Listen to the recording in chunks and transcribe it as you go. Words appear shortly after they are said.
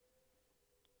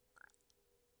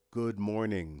Good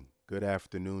morning, good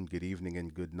afternoon, good evening,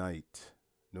 and good night.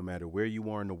 No matter where you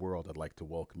are in the world, I'd like to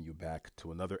welcome you back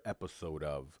to another episode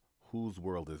of Whose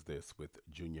World Is This with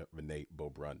Junior Renee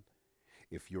Beaubrun.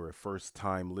 If you're a first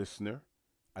time listener,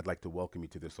 I'd like to welcome you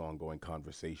to this ongoing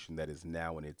conversation that is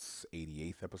now in its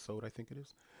 88th episode, I think it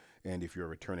is. And if you're a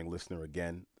returning listener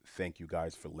again, thank you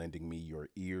guys for lending me your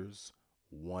ears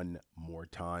one more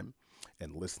time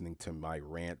and listening to my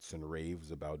rants and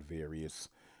raves about various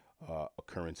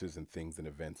occurrences and things and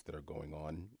events that are going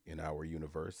on in our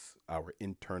universe, our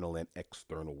internal and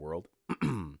external world.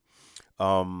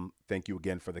 Thank you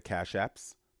again for the Cash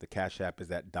Apps. The Cash App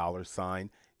is at dollar sign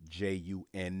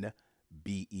JUNBEAU.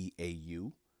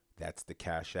 That's the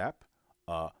Cash App.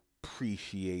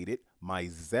 Appreciate it. My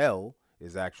Zelle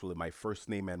is actually my first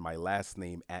name and my last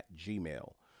name at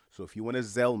Gmail. So if you want to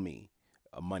Zelle me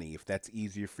money, if that's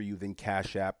easier for you than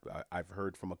Cash App, I've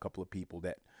heard from a couple of people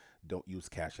that don't use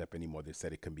Cash App anymore. They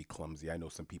said it can be clumsy. I know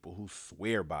some people who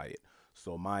swear by it.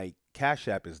 So my Cash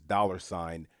App is dollar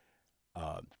sign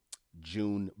uh,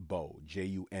 Junbeau,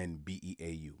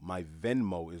 Junbeau. My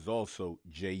Venmo is also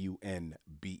Junbeau,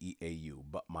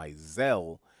 but my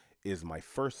Zelle is my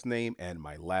first name and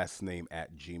my last name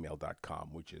at gmail.com,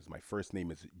 which is my first name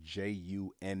is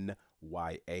Junya.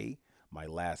 My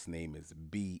last name is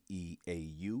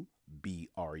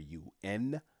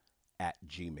Beaubrun at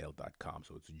gmail.com.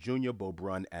 So it's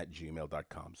juniorbeaubrun at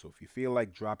gmail.com. So if you feel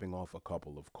like dropping off a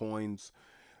couple of coins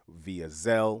via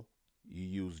Zelle, you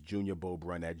use Junior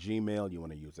Beaubrun at Gmail. You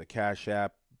want to use a Cash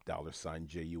App, dollar sign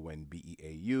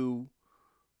JUNBEAU.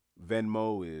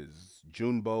 Venmo is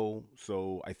Junbo.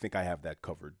 So I think I have that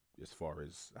covered as far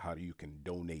as how you can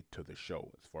donate to the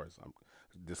show, as far as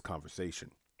this conversation.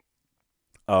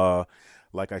 Uh,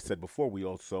 like I said before, we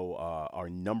also our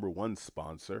number one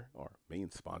sponsor, or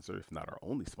main sponsor, if not our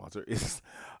only sponsor, is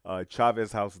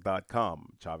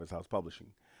ChavezHouse.com, Chavez House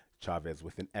Publishing. Chavez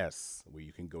with an S, where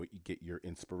you can go get your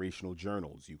inspirational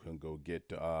journals. You can go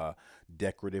get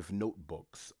decorative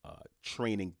notebooks,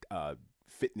 training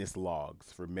fitness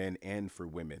logs for men and for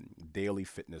women, daily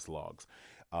fitness logs.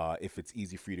 If it's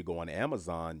easy for you to go on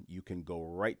Amazon, you can go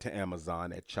right to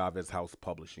Amazon at Chavez House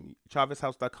Publishing.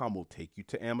 ChavezHouse.com will take you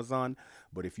to Amazon,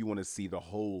 but if you want to see the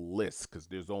whole list, because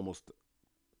there's almost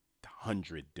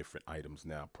 100 different items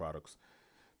now, products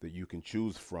that you can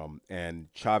choose from, and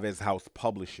Chavez House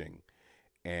Publishing,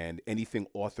 and anything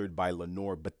authored by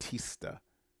Lenore Batista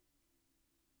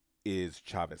is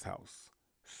Chavez House.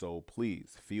 So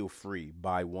please feel free.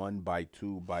 Buy one, buy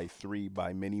two, buy three,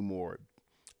 buy many more.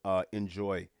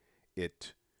 Enjoy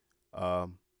it.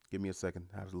 Um, Give me a second.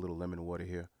 I have a little lemon water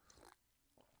here.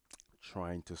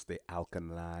 Trying to stay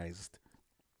alkalined,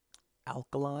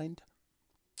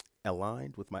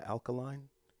 aligned with my alkaline,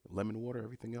 lemon water,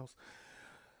 everything else.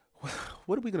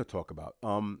 What are we going to talk about?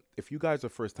 If you guys are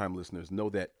first time listeners, know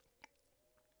that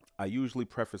I usually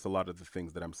preface a lot of the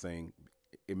things that I'm saying.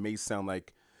 It may sound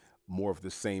like more of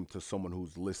the same to someone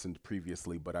who's listened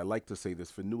previously, but I like to say this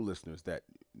for new listeners that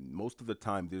most of the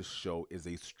time this show is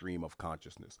a stream of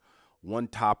consciousness. One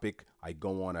topic, I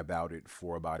go on about it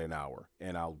for about an hour,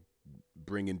 and I'll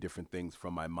bring in different things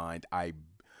from my mind. I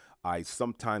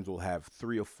sometimes will have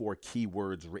three or four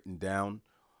keywords written down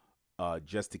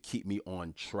just to keep me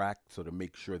on track, so to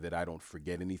make sure that I don't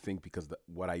forget anything. Because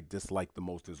what I dislike the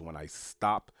most is when I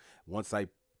stop. Once I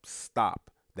stop,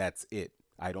 that's it.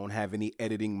 I don't have any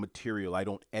editing material. I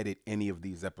don't edit any of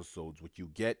these episodes. What you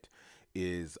get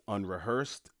is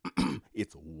unrehearsed.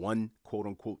 It's one quote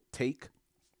unquote take,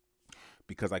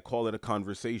 because I call it a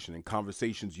conversation. And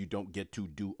conversations you don't get to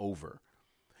do over.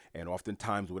 And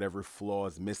oftentimes, whatever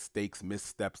flaws, mistakes,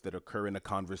 missteps that occur in a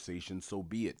conversation, so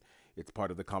be it. It's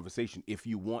part of the conversation. If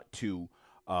you want to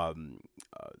um,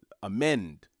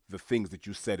 amend the things that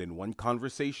you said in one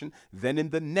conversation, then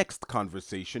in the next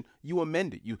conversation you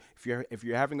amend it. If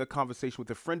you're having a conversation with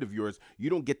a friend of yours, you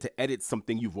don't get to edit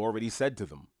something you've already said to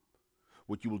them.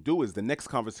 What you will do is the next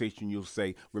conversation you'll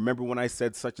say, remember when I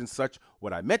said such and such?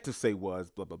 What I meant to say was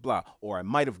blah, blah, blah. Or I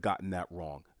might have gotten that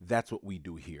wrong. That's what we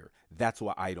do here. That's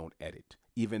why I don't edit.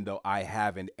 Even though I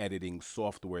have an editing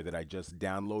software that I just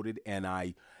downloaded, and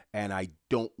I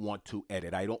don't want to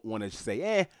edit. I don't want to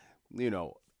say,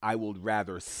 I would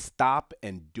rather stop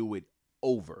and do it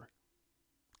over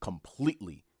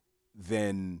completely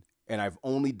then. And I've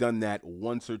only done that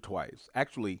once or twice.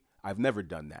 Actually, I've never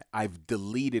done that. I've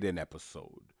deleted an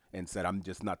episode and said I'm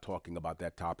just not talking about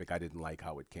that topic. I didn't like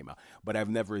how it came out. But I've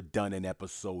never done an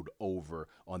episode over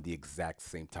on the exact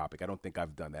same topic. I don't think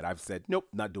I've done that. I've said, nope,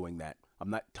 not doing that. I'm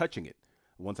not touching it.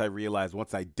 Once I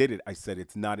did it, I said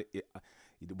it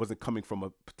wasn't coming from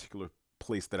a particular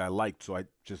place that I liked, so I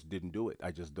just didn't do it.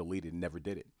 I just deleted and never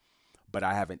did it. But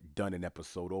I haven't done an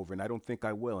episode over, and I don't think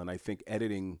I will. And I think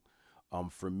editing,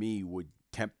 for me, would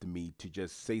tempt me to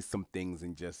just say some things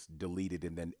and just delete it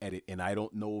and then edit. And I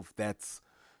don't know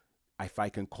if I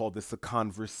can call this a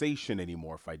conversation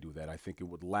anymore. If I do that, I think it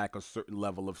would lack a certain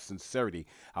level of sincerity.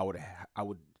 I would, I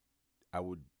would, I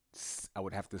would, I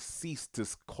would have to cease to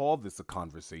call this a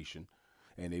conversation,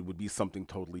 and it would be something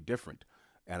totally different.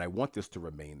 And I want this to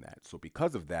remain that. So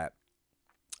because of that,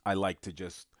 I like to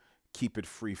just keep it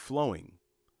free flowing.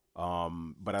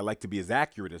 But I like to be as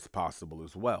accurate as possible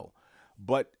as well.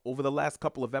 But over the last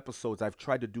couple of episodes, I've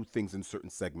tried to do things in certain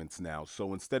segments now.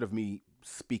 So instead of me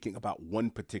speaking about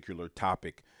one particular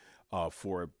topic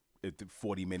for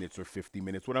 40 minutes or 50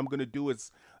 minutes, what I'm going to do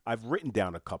is I've written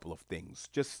down a couple of things,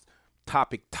 just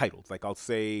topic titles. Like I'll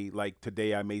say, like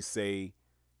today, I may say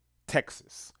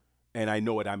Texas. And I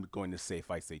know what I'm going to say if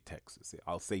I say Texas.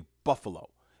 I'll say Buffalo.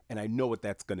 And I know what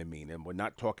that's going to mean. And we're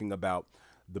not talking about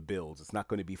the Bills. It's not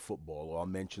going to be football. Or I'll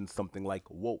mention something like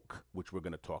woke, which we're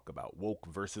going to talk about. Woke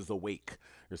versus awake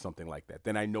or something like that.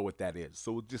 Then I know what that is.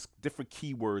 So just different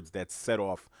keywords that set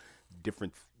off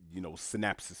different,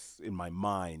 synapses in my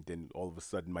mind. And all of a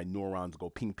sudden my neurons go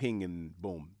ping, ping, and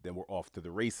boom, then we're off to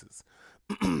the races.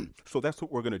 So that's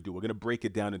what we're going to do. We're going to break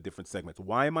it down in different segments.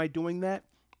 Why am I doing that?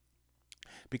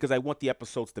 Because I want the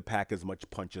episodes to pack as much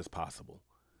punch as possible.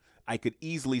 I could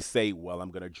easily say, well,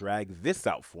 I'm going to drag this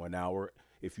out for an hour.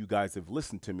 If you guys have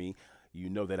listened to me, you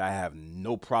know that I have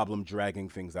no problem dragging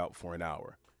things out for an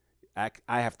hour. I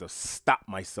have to stop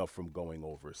myself from going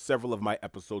over. Several of my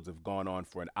episodes have gone on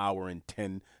for an hour and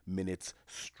 10 minutes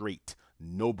straight,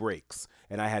 no breaks.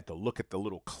 And I had to look at the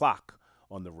little clock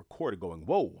on the recorder going,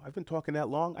 whoa, I've been talking that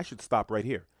long? I should stop right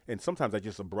here. And sometimes I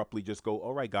just abruptly just go,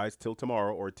 all right, guys, till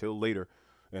tomorrow or till later,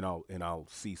 and I'll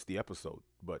cease the episode.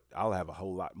 But I'll have a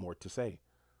whole lot more to say.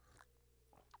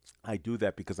 I do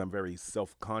that because I'm very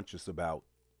self-conscious about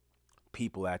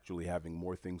people actually having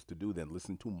more things to do than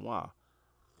listen to moi.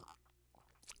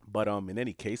 But in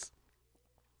any case,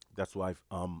 that's why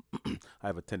I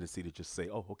have a tendency to just say,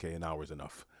 oh, okay, an hour is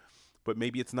enough. But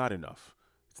maybe it's not enough.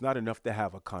 It's not enough to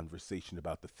have a conversation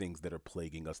about the things that are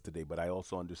plaguing us today. But I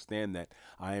also understand that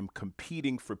I am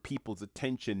competing for people's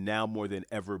attention now more than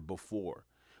ever before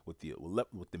with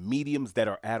the mediums that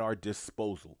are at our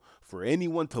disposal. For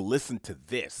anyone to listen to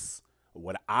this,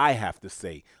 what I have to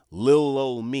say, little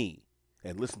old me,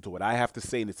 and listen to what I have to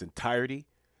say in its entirety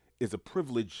is a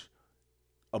privilege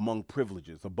among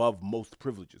privileges, above most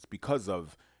privileges, because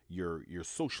of your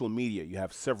social media. You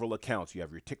have several accounts. You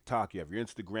have your TikTok, you have your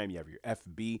Instagram, you have your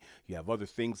FB, you have other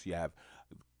things. You have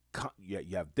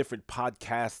different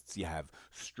podcasts, you have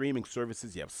streaming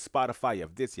services, you have Spotify, you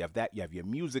have this, you have that, you have your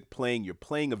music playing, you're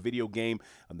playing a video game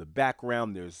in the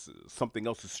background, there's something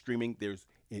else is streaming. There's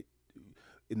it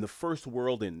in the first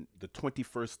world, in the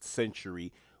 21st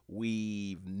century,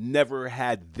 we've never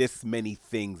had this many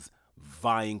things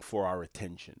vying for our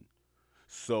attention.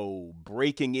 So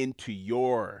breaking into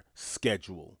your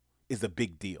schedule is a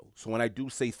big deal. So when I do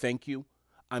say thank you,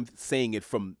 I'm saying it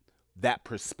from that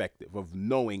perspective of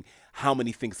knowing how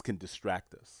many things can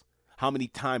distract us. How many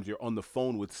times you're on the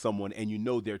phone with someone and you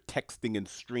know they're texting and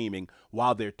streaming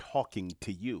while they're talking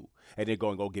to you. And they're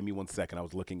going, oh, give me 1 second, I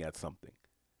was looking at something.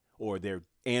 Or they're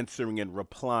answering and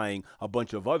replying a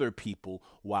bunch of other people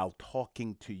while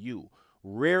talking to you.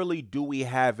 Rarely do we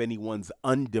have anyone's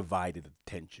undivided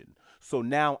attention. So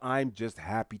now I'm just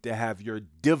happy to have your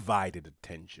divided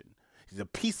attention. It's a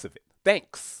piece of it.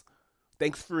 Thanks.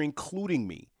 Thanks for including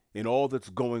me in all that's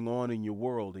going on in your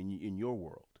world, in your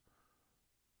world.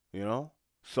 You know?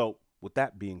 So, with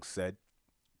that being said,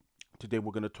 today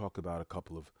we're going to talk about a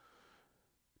couple of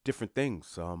different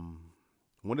things.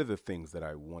 One of the things that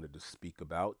I wanted to speak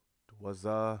about was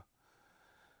the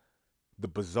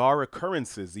bizarre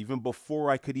occurrences, even before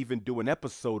I could even do an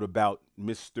episode about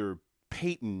Mr.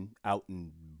 Payton out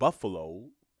in Buffalo,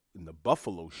 in the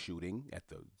Buffalo shooting at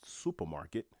the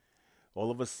supermarket.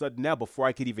 All of a sudden now, before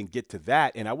I could even get to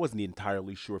that, and I wasn't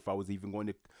entirely sure if I was even going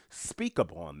to speak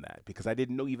upon that because I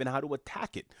didn't know even how to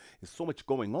attack it. There's so much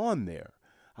going on there.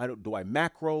 Do I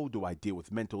macro? Do I deal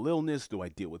with mental illness? Do I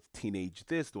deal with teenage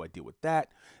this? Do I deal with that?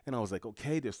 And I was like,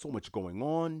 okay, there's so much going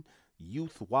on.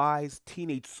 Youth wise,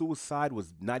 teenage suicide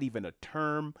was not even a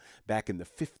term back in the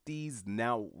 50s.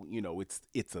 Now,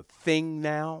 it's a thing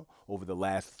now over the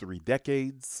last 3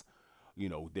 decades.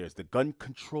 There's the gun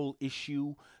control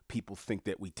issue. People think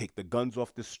that we take the guns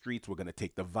off the streets, we're going to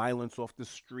take the violence off the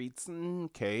streets.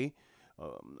 Okay.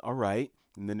 All right.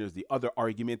 And then there's the other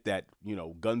argument that,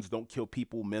 guns don't kill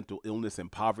people, mental illness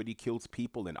and poverty kills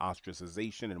people, and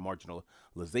ostracization and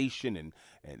marginalization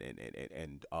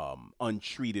and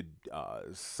untreated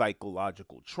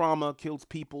psychological trauma kills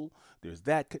people. There's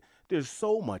that. There's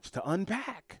so much to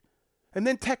unpack. And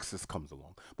then Texas comes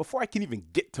along. Before I can even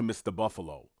get to Mr.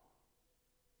 Buffalo,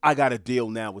 I got a deal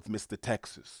now with Mr.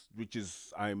 Texas, which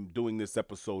is I'm doing this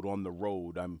episode on the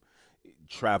road. I'm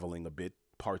traveling a bit,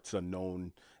 parts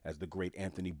unknown, as the great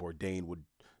Anthony Bourdain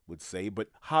would say. But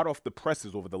hot off the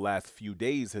presses over the last few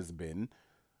days has been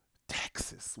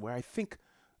Texas, where I think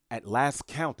at last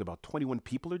count about 21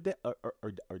 people are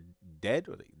dead,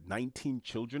 or 19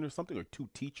 children or something, or two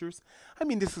teachers. I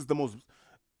mean, this is the most.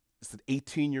 It's an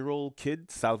 18-year-old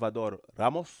kid, Salvador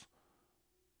Ramos,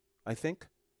 I think.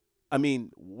 I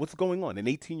mean, what's going on? An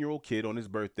 18-year-old kid on his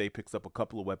birthday picks up a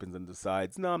couple of weapons and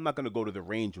decides, no, I'm not going to go to the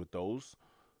range with those,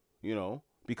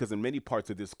 because in many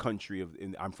parts of this country,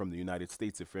 I'm from the United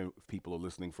States. If people are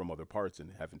listening from other parts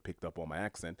and haven't picked up on my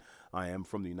accent, I am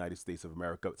from the United States of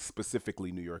America,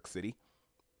 specifically New York City.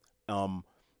 Um,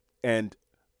 and,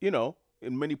 in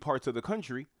many parts of the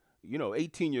country,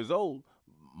 18 years old,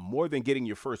 more than getting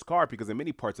your first car, because in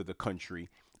many parts of the country,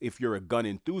 if you're a gun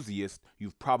enthusiast,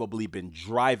 you've probably been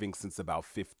driving since about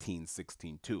 15,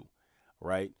 16 too,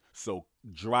 right? So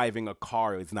driving a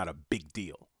car is not a big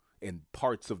deal. In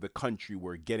parts of the country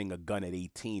where getting a gun at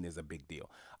 18 is a big deal.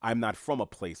 I'm not from a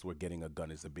place where getting a gun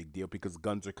is a big deal because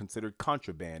guns are considered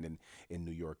contraband in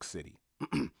New York City.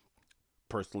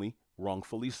 Personally,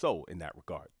 wrongfully so in that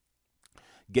regard.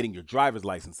 Getting your driver's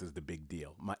license is the big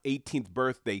deal. My 18th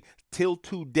birthday till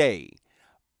today,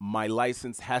 my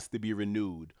license has to be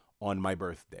renewed on my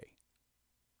birthday.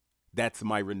 That's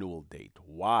my renewal date.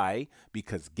 Why?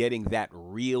 Because getting that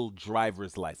real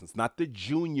driver's license, not the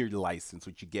junior license,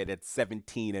 which you get at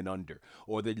 17 and under,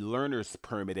 or the learner's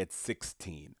permit at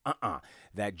 16.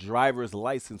 That driver's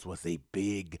license was a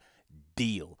big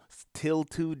deal. Till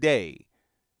today,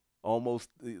 almost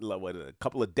a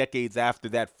couple of decades after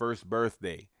that first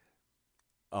birthday,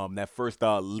 that first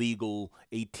legal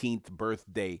 18th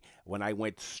birthday, when I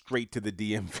went straight to the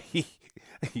DMV.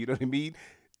 You know what I mean?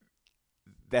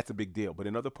 That's a big deal. But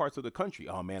in other parts of the country,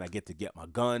 oh man, I get to get my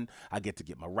gun, I get to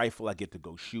get my rifle, I get to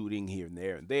go shooting here and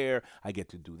there and there. I get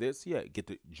to do this. Yeah, get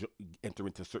to enter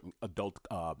into certain adult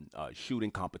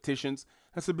shooting competitions.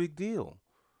 That's a big deal.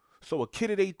 So a kid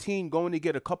at 18 going to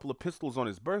get a couple of pistols on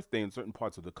his birthday in certain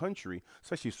parts of the country,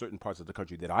 especially certain parts of the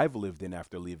country that I've lived in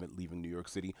after leaving New York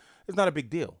City, is not a big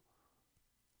deal.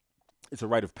 It's a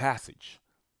rite of passage.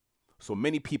 So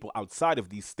many people outside of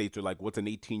these states are like, what's an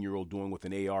 18-year-old doing with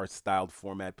an AR styled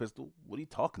format pistol? What are you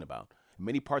talking about? In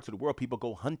many parts of the world, people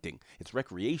go hunting. It's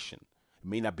recreation. It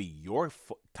may not be your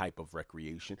type of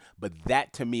recreation, but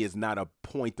that to me is not a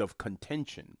point of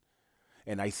contention.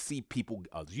 And I see people,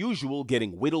 as usual,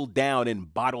 getting whittled down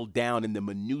and bottled down in the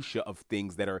minutia of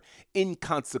things that are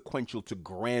inconsequential to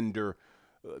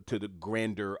the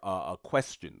grander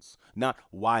questions. Not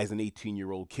why is an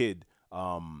 18-year-old kid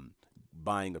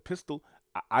buying a pistol.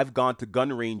 I've gone to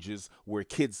gun ranges where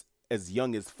kids as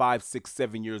young as 5, 6,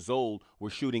 7 years old were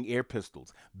shooting air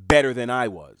pistols better than I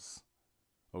was.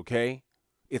 Okay?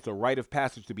 It's a rite of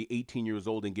passage to be 18 years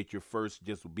old and get your first,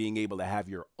 just being able to have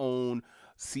your own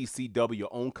CCW, your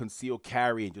own concealed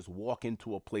carry, and just walk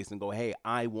into a place and go, hey,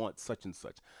 I want such and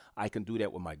such. I can do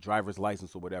that with my driver's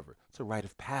license or whatever. It's a rite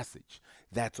of passage.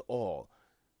 That's all.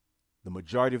 The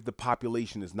majority of the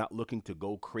population is not looking to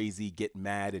go crazy, get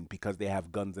mad, and because they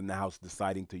have guns in the house,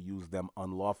 deciding to use them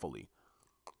unlawfully.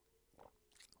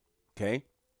 Okay?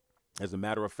 As a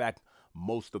matter of fact,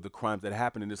 most of the crimes that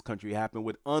happen in this country happen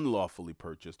with unlawfully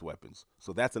purchased weapons.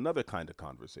 So that's another kind of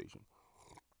conversation.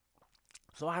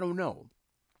 So I don't know.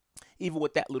 Even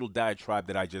with that little diatribe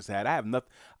that I just had, I have nothing.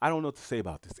 I don't know what to say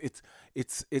about this. It's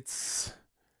it's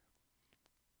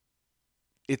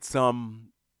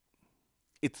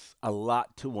it's a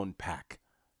lot to unpack.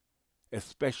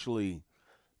 Especially,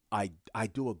 I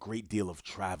do a great deal of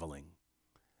traveling,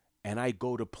 and I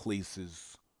go to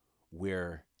places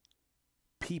where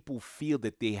people feel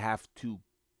that they have to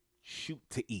shoot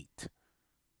to eat.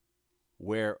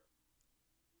 Where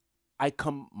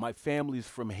my family's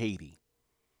from Haiti,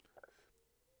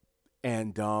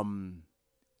 and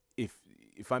if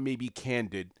if I may be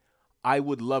candid, I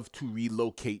would love to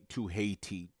relocate to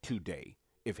Haiti today.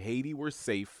 If Haiti were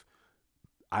safe,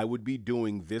 I would be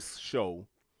doing this show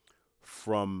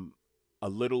from a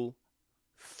little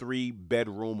 3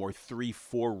 bedroom or 3,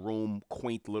 4 room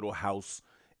quaint little house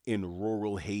in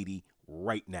rural Haiti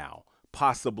right now,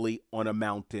 possibly on a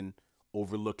mountain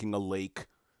overlooking a lake,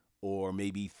 or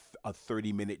maybe a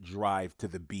 30-minute drive to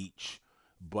the beach,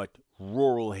 but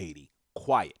rural Haiti,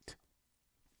 quiet.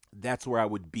 That's where I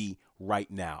would be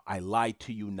right now. I lie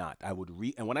to you not.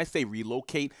 And when I say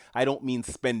relocate, I don't mean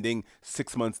spending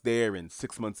 6 months there and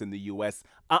 6 months in the US.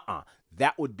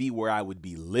 That would be where I would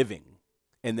be living.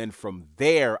 And then from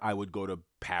there, I would go to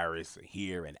Paris,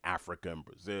 here, and Africa, and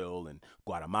Brazil, and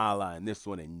Guatemala, and this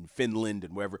one, and Finland,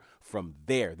 and wherever. From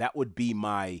there, that would be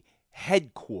my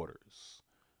headquarters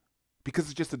because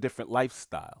it's just a different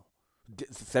lifestyle.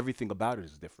 Everything about it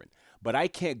is different. But I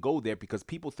can't go there because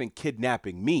people think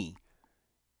kidnapping me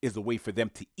is a way for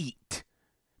them to eat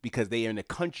because they are in a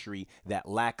country that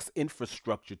lacks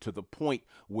infrastructure to the point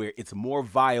where it's more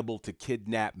viable to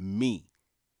kidnap me.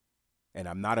 And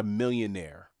I'm not a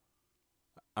millionaire.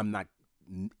 I'm not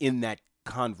in that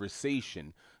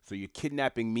conversation. So you're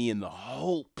kidnapping me in the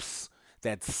hopes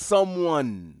that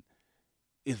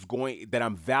that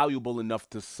I'm valuable enough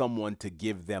to someone to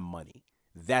give them money.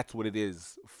 That's what it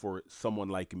is for someone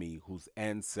like me whose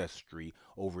ancestry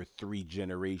over 3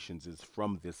 generations is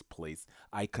from this place.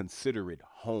 I consider it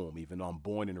home, even though I'm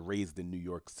born and raised in New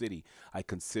York City. I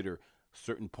consider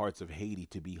certain parts of Haiti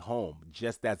to be home,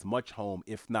 just as much home,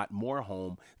 if not more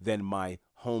home, than my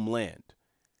homeland.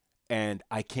 And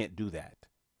I can't do that.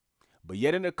 But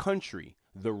yet, in a country,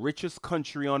 the richest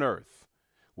country on earth,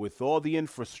 with all the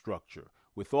infrastructure,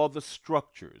 with all the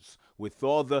structures, with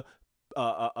all the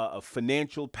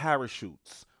financial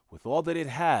parachutes, with all that it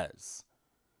has,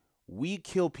 we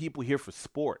kill people here for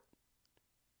sport.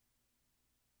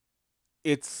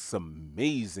 It's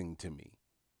amazing to me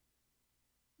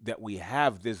that we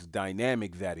have this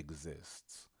dynamic that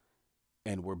exists,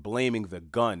 and we're blaming the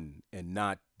gun and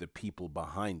not the people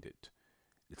behind it.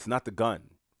 It's not the gun.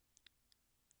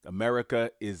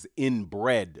 America is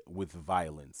inbred with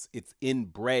violence. It's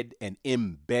inbred and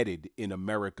embedded in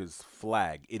America's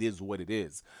flag. It is what it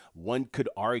is. One could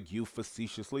argue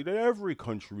facetiously that every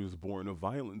country is born of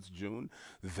violence, June.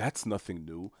 That's nothing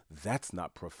new. That's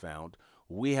not profound.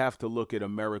 We have to look at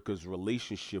America's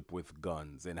relationship with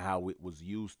guns and how it was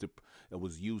used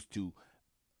to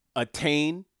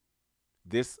attain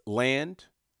this land,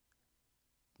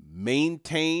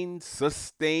 maintain,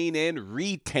 sustain, and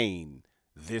retain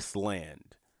this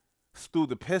land. It's through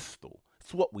the pistol.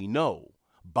 It's what we know.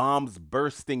 Bombs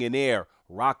bursting in air,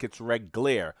 rockets red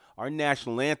glare. Our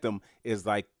national anthem is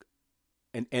like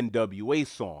an NWA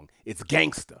song. It's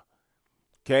gangsta.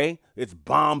 Okay? It's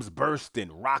bombs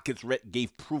bursting, rockets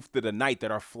gave proof to the night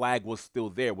that our flag was still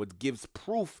there. What gives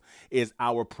proof is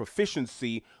our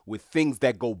proficiency with things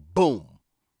that go boom.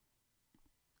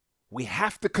 We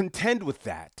have to contend with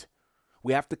that.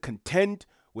 We have to contend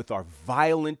with our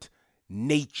violent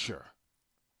nature,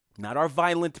 not our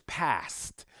violent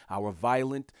past, our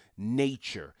violent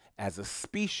nature as a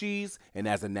species and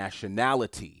as a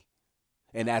nationality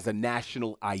and as a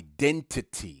national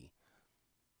identity.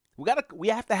 We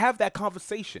have to have that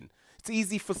conversation. It's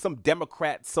easy for some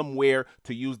Democrat somewhere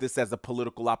to use this as a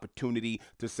political opportunity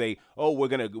to say, "Oh,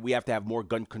 we have to have more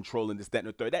gun control and this, that, and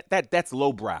the third." That's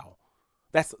lowbrow.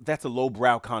 That's a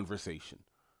lowbrow conversation.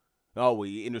 Oh,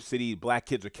 inner city black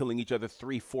kids are killing each other,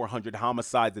 300-400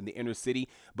 homicides in the inner city.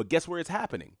 But guess where it's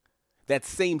happening? That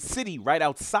same city right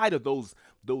outside of those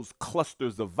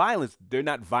clusters of violence, they're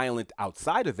not violent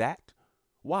outside of that.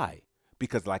 Why?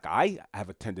 Because like I have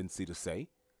a tendency to say,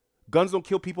 guns don't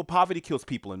kill people, poverty kills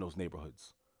people in those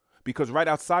neighborhoods. Because right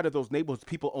outside of those neighborhoods,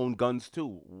 people own guns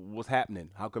too. What's happening?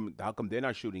 How come they're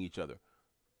not shooting each other?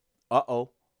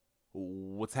 Uh-oh.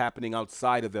 What's happening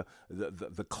outside of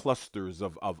the clusters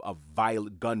of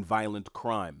gun violent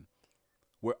crime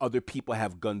where other people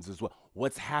have guns as well?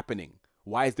 What's happening?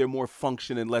 Why is there more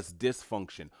function and less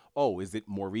dysfunction? Oh, is it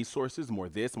more resources, more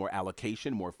this, more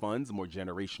allocation, more funds, more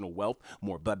generational wealth,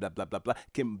 more blah, blah, blah, blah, blah?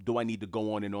 Do I need to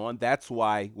go on and on? That's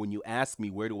why when you ask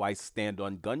me where do I stand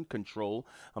on gun control,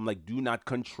 I'm like, do not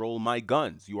control my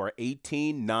guns. You are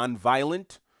 18,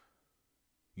 non-violent.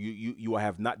 You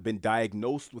have not been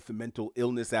diagnosed with a mental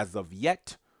illness as of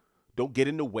yet. Don't get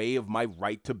in the way of my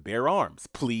right to bear arms,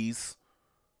 please.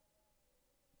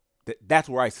 That's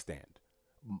where I stand.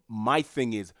 My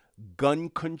thing is gun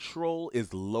control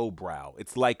is lowbrow.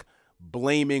 It's like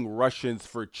blaming Russians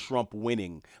for Trump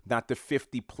winning, not the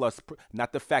 50 plus,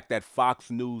 not the fact that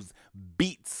Fox News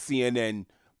beats CNN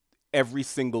every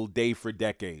single day for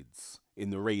decades in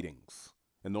the ratings.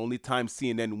 And the only time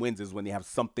CNN wins is when they have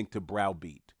something to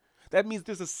browbeat. That means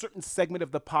there's a certain segment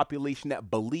of the population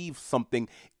that believes something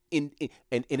and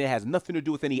it has nothing to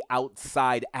do with any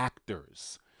outside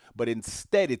actors. But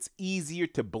instead, it's easier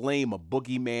to blame a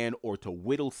boogeyman or to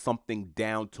whittle something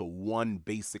down to one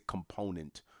basic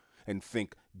component and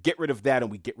think Get rid of that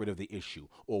and we get rid of the issue,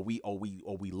 or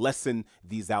we lessen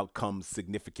these outcomes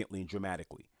significantly and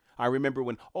dramatically. I remember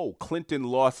when Clinton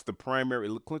lost the primary.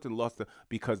 Clinton lost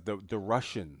because the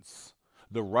Russians,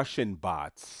 the Russian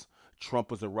bots.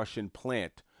 Trump was a Russian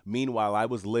plant. Meanwhile, I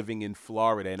was living in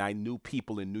Florida and I knew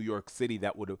people in New York City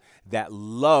that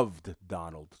loved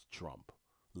Donald Trump,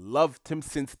 loved him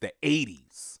since the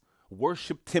 80s,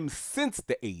 worshipped him since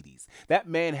the 80s. That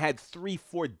man had 3,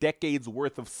 4 decades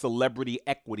worth of celebrity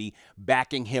equity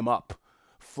backing him up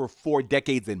for 4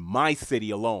 decades in my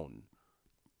city alone.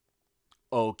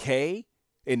 Okay?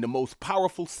 In the most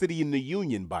powerful city in the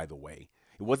union, by the way.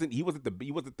 He wasn't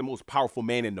the most powerful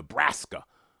man in Nebraska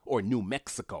or New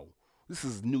Mexico. This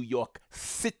is New York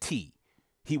City.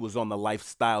 He was on the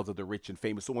lifestyles of the rich and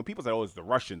famous. So when people say, it's the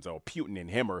Russians or Putin and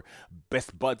him are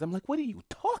best buds, I'm like, what are you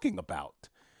talking about?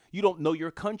 You don't know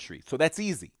your country. So that's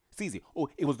easy. It's easy. Oh,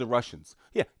 it was the Russians.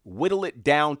 Yeah, whittle it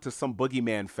down to some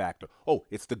boogeyman factor. Oh,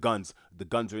 it's the guns. The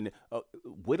guns are in it.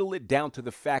 Whittle it down to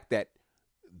the fact that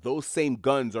those same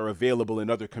guns are available in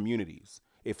other communities.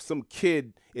 If some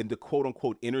kid in the quote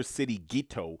unquote inner city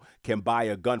ghetto can buy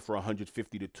a gun for $150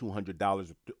 to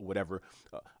 $200, whatever,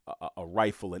 a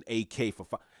rifle, an AK for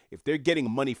if they're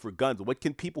getting money for guns, what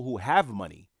can people who have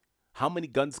money? How many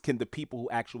guns can the people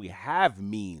who actually have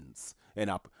means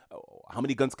and how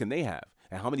many guns can they have?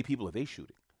 And how many people are they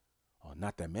shooting? Oh,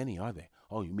 not that many, are they?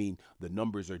 Oh, you mean the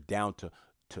numbers are down to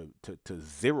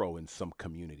zero in some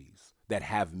communities that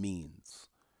have means?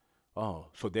 Oh,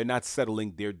 so they're not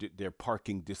settling their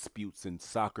parking disputes and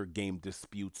soccer game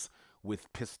disputes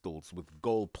with pistols, with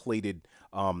gold-plated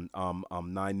 9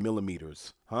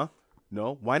 millimeters, huh?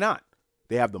 No, why not?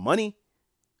 They have the money.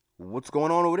 What's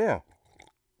going on over there,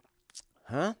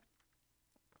 huh?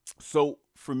 So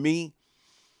for me,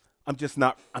 I'm just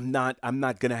not. I'm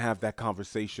not gonna have that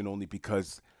conversation only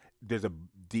because there's a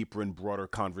deeper and broader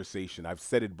conversation. I've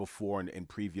said it before in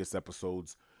previous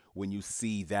episodes. When you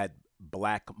see that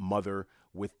black mother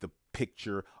with the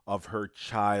picture of her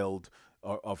child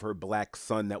or of her black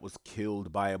son that was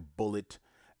killed by a bullet,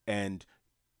 and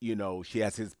she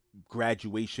has his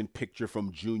graduation picture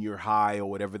from junior high or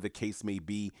whatever the case may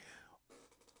be,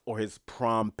 or his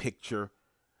prom picture,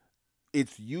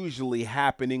 it's usually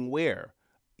happening where?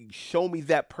 Show me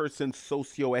that person's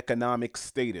socioeconomic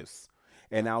status,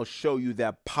 and I'll show you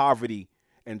that poverty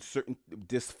and certain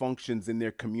dysfunctions in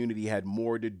their community had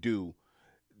more to do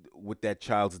with that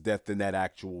child's death than that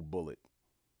actual bullet.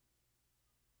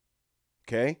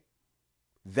 Okay?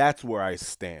 That's where I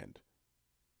stand.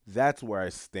 That's where I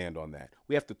stand on that.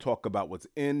 We have to talk about what's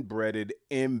inbred,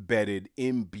 embedded,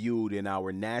 imbued in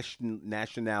our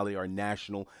nationality, our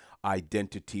national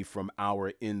identity from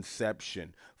our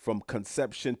inception, from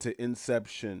conception to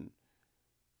inception.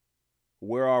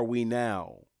 Where are we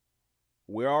now?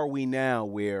 Where are we now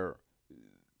where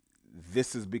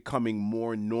this is becoming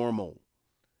more normal?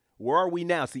 Where are we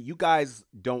now? See, you guys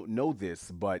don't know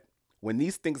this, but when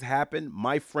these things happen,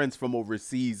 my friends from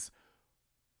overseas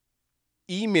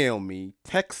email me,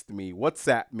 text me,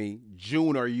 WhatsApp me,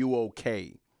 June, are you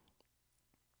okay?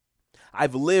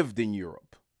 I've lived in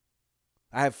Europe.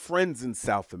 I have friends in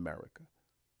South America.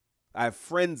 I have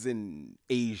friends in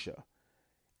Asia.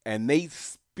 And they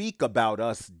speak about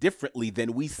us differently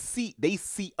than they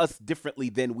see us differently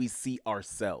than we see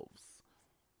ourselves.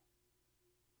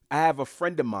 I have a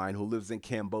friend of mine who lives in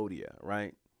Cambodia,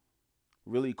 right?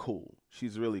 Really cool.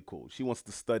 She's really cool. She wants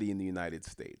to study in the United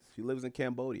States. She lives in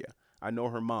Cambodia. I know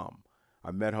her mom.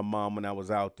 I met her mom when I was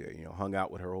out there, hung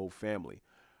out with her whole family.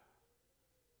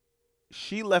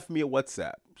 She left me a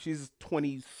WhatsApp. She's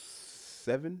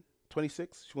 27,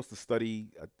 26. She wants to study.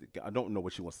 I don't know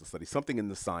what she wants to study. Something in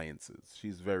the sciences.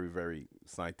 She's very, very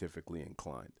scientifically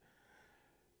inclined.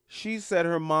 She said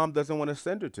her mom doesn't want to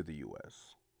send her to the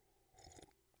U.S.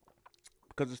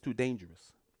 because it's too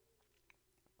dangerous.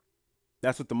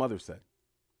 That's what the mother said.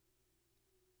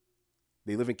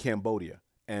 They live in Cambodia,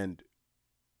 and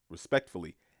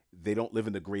respectfully, they don't live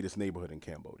in the greatest neighborhood in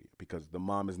Cambodia because the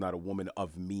mom is not a woman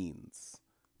of means.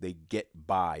 They get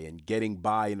by, and getting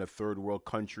by in a third world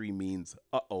country means,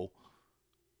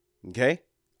 okay?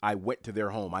 I went to their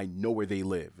home. I know where they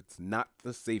live. It's not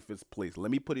the safest place.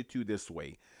 Let me put it to you this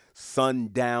way. Sun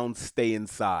down, stay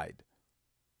inside.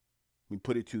 Let me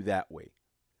put it to you that way.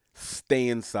 Stay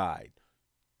inside.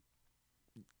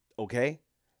 Okay?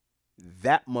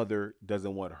 That mother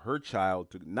doesn't want her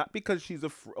child to, not because she's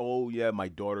oh yeah, my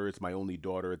daughter, it's my only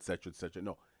daughter, etc., etc.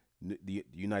 No, the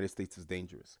United States is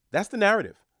dangerous. That's the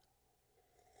narrative.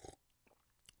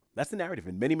 That's the narrative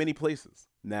in many, many places.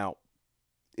 Now,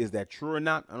 is that true or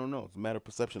not? I don't know. It's a matter of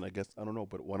perception, I guess. I don't know.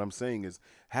 But what I'm saying is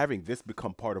having this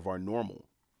become part of our normal.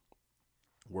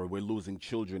 where we're losing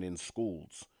children in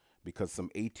schools because some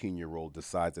 18-year-old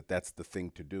decides that that's the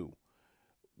thing to do.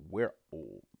 Where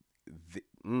oh, the,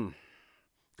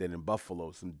 then in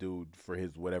Buffalo, some dude for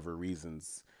his whatever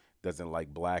reasons doesn't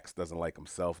like blacks, doesn't like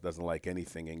himself, doesn't like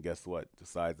anything, and guess what?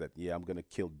 Decides that yeah, I'm gonna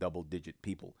kill double-digit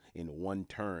people in one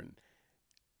turn.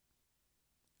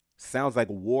 Sounds like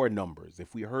war numbers.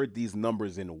 If we heard these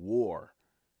numbers in war,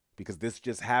 because this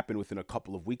just happened within a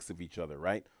couple of weeks of each other,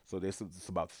 right? So this is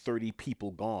about 30 people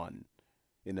gone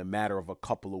in a matter of a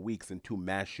couple of weeks in two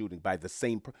mass shootings by the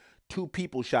same two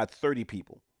people shot 30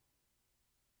 people.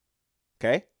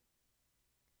 Okay,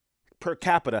 per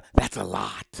capita, that's a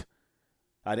lot.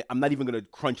 I'm not even going to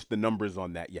crunch the numbers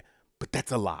on that yet, but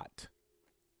that's a lot.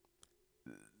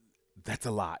 That's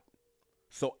a lot.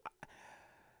 So,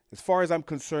 as far as I'm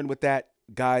concerned with that,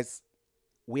 guys,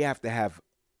 we have to have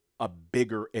a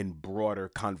bigger and broader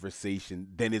conversation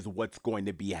than is what's going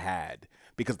to be had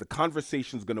because the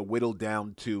conversation is going to whittle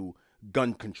down to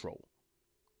gun control,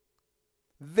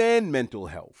 then mental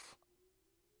health,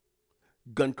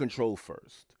 gun control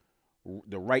first.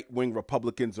 The right wing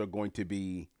Republicans are going to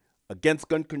be against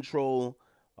gun control.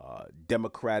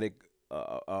 Democratic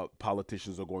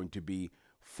politicians are going to be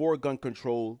for gun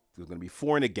control. There's going to be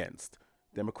for and against.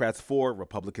 Democrats for,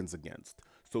 Republicans against.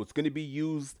 So it's going to be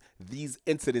used, these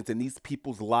incidents and these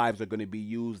people's lives are going to be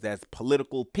used as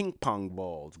political ping pong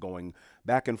balls going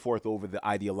back and forth over the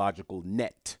ideological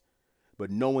net. But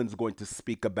no one's going to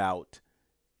speak about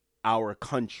our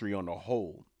country on a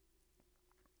whole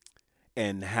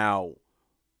and how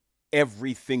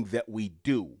everything that we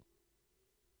do,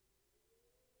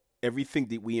 everything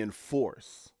that we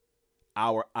enforce,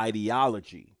 our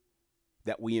ideology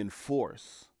that we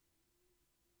enforce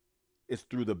is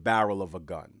through the barrel of a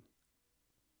gun.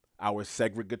 Our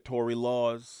segregatory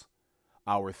laws,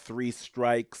 our three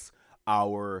strikes,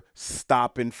 our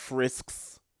stop and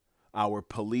frisks, our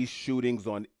police shootings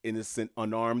on innocent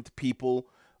unarmed people,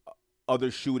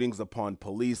 other shootings upon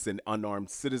police and unarmed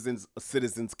citizens,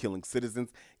 citizens killing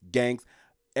citizens, gangs,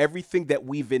 everything that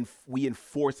we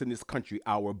enforce in this country,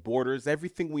 our borders,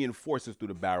 everything we enforce is through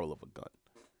the barrel of a gun.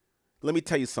 Let me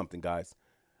tell you something, guys.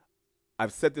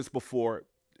 I've said this before.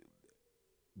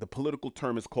 The political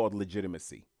term is called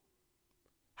legitimacy.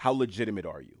 How legitimate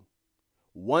are you?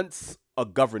 Once a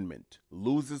government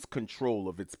loses control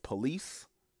of its police,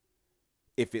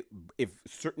 if it if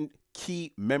certain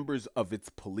key members of its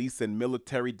police and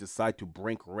military decide to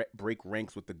break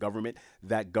ranks with the government,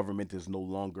 that government is no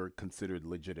longer considered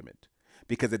legitimate.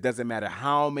 Because it doesn't matter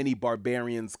how many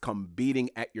barbarians come beating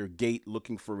at your gate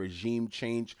looking for regime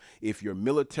change, if your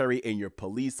military and your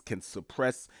police can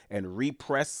suppress and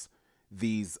repress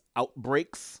these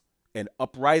outbreaks and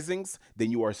uprisings,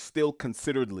 then you are still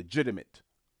considered legitimate.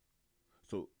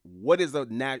 So, what is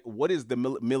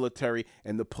the military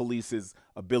and the police's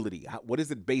ability? What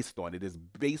is it based on? It is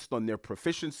based on their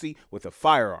proficiency with a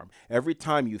firearm. Every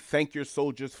time you thank your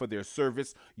soldiers for their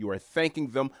service, you are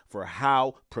thanking them for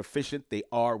how proficient they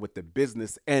are with the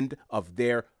business end of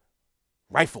their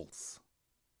rifles.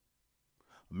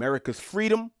 America's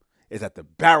freedom is at the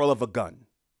barrel of a gun.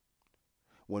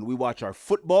 When we watch our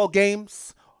football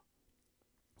games,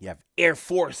 you have Air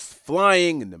Force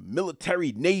flying and the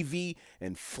military, Navy,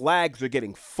 and flags are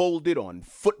getting folded on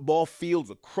football fields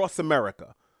across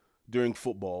America during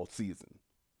football season.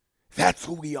 That's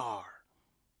who we are.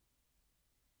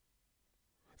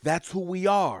 That's who we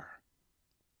are.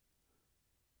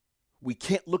 We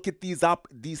can't look at these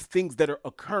things that are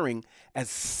occurring as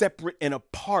separate and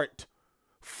apart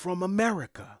from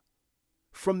America,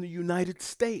 from the United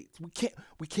States. We can't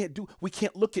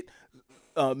look at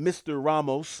Mr.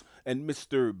 Ramos and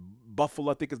Mr.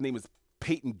 Buffalo. I think his name is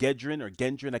Peyton Gedrin or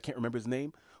Gendron. I can't remember his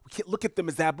name. We can't look at them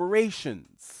as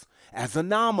aberrations, as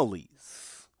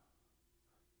anomalies,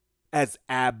 as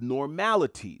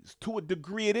abnormalities. To a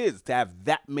degree, it is to have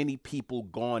that many people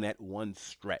gone at one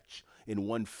stretch in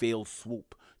one fell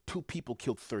swoop. Two people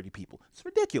killed 30 people. It's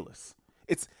ridiculous.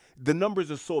 It's the numbers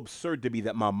are so absurd to me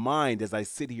that my mind, as I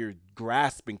sit here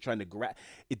grasping, trying to grasp,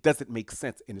 it doesn't make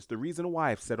sense. And it's the reason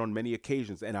why I've said on many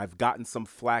occasions, and I've gotten some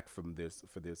flack from this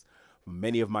for this, from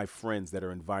many of my friends that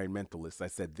are environmentalists. I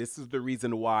said this is the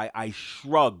reason why I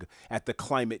shrug at the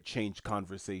climate change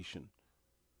conversation.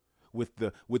 With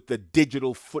the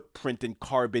digital footprint and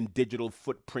carbon digital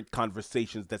footprint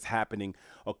conversations that's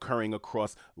occurring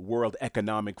across world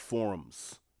economic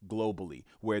forums globally,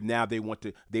 where now they want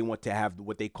to have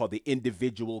what they call the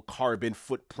individual carbon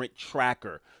footprint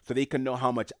tracker, so they can know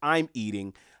how much I'm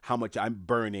eating, how much I'm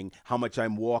burning, how much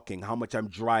I'm walking, how much I'm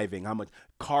driving, how much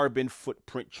carbon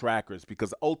footprint trackers,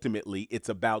 because ultimately it's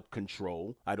about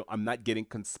control. I'm not getting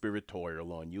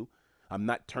conspiratorial on you.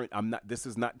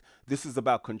 This is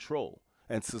about control.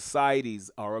 And societies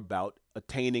are about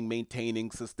attaining,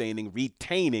 maintaining, sustaining,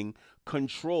 retaining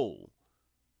control,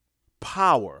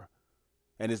 power.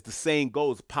 And as the saying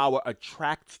goes, power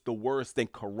attracts the worst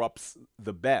and corrupts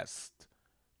the best.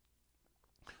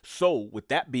 So, with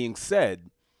that being said,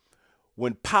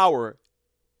 when power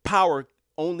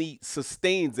only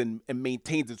sustains and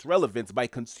maintains its relevance by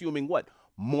consuming what?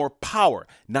 More power,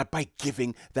 not by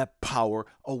giving that power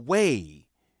away.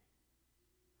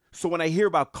 So when I hear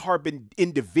about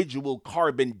individual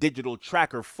carbon digital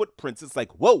tracker footprints, it's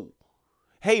like, whoa,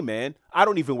 hey man, I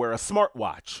don't even wear a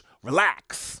smartwatch.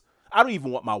 Relax. I don't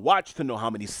even want my watch to know how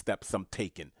many steps I'm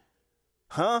taking.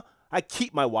 Huh? I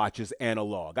keep my watches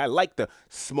analog. I like the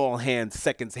small hand,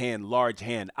 seconds hand, large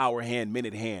hand, hour hand,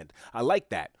 minute hand. I like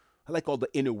that. I like all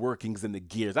the inner workings and the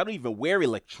gears. I don't even wear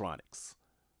electronics.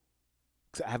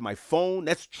 I have my phone,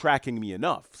 that's tracking me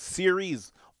enough.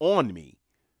 Siri's on me.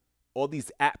 All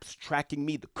these apps tracking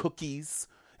me, the cookies,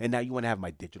 and now you want to have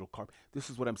my digital card. This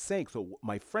is what I'm saying. So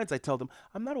my friends, I tell them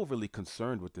I'm not overly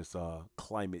concerned with this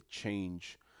climate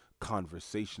change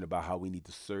conversation about how we need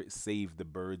to save the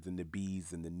birds and the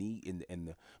bees and and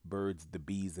the birds, the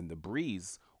bees and the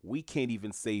breeze. We can't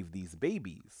even save these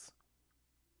babies.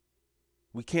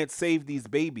 We can't save these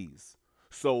babies.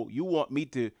 So you want me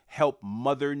to help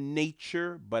Mother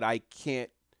Nature, but I can't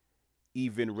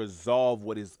even resolve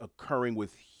what is occurring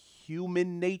with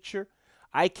human nature.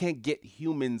 I can't get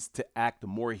humans to act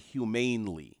more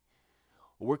humanely.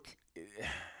 We're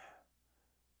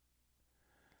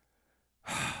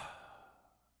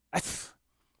that's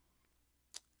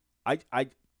I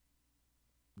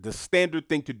the standard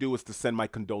thing to do is to send my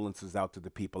condolences out to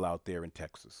the people out there in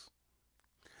Texas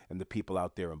and the people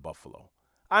out there in Buffalo.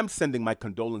 I'm sending my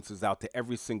condolences out to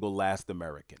every single last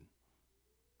American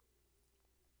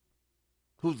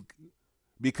who's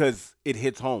because it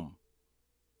hits home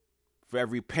for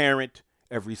every parent,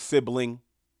 every sibling,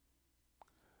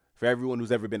 for everyone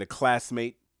who's ever been a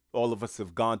classmate. All of us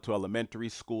have gone to elementary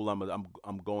school.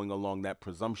 I'm going along that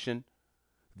presumption.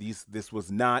 This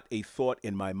was not a thought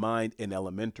in my mind in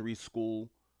elementary school.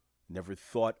 Never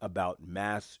thought about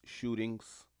mass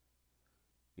shootings.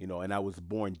 And I was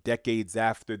born decades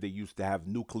after they used to have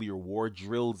nuclear war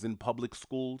drills in public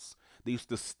schools. They used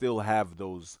to still have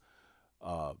those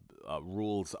uh,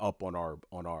 rules up on our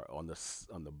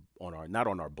not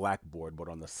on our blackboard, but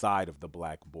on the side of the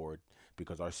blackboard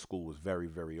because our school was very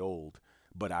very old.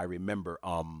 But I remember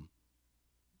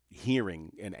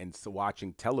hearing and so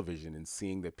watching television and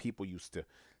seeing that people used to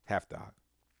have to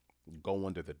go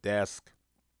under the desk,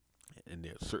 and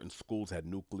there certain schools had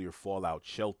nuclear fallout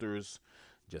shelters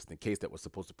just in case that was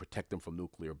supposed to protect them from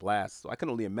nuclear blasts. So I can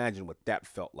only imagine what that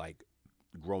felt like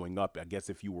growing up. I guess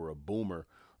if you were a boomer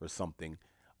or something,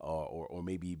 or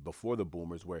maybe before the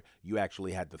boomers, where you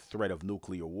actually had the threat of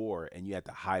nuclear war and you had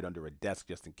to hide under a desk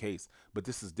just in case. But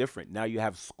this is different. Now you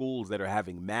have schools that are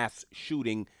having mass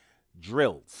shooting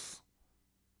drills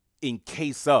in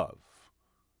case of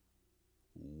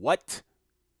what?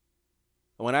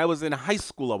 When I was in high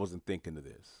school, I wasn't thinking of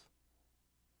this.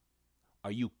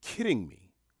 Are you kidding me?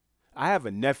 I have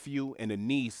a nephew and a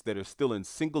niece that are still in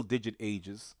single digit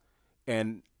ages,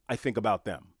 and I think about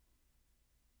them.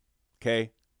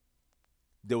 Okay?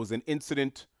 There was an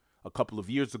incident a couple of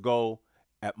years ago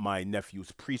at my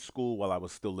nephew's preschool while I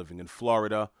was still living in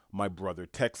Florida. My brother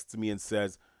texts me and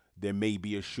says there may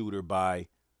be a shooter by,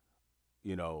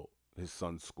 his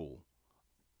son's school.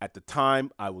 At the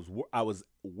time, I was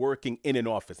working in an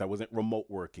office. I wasn't remote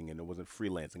working and it wasn't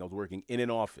freelancing. I was working in an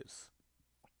office.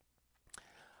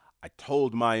 I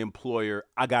told my employer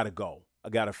I gotta go. I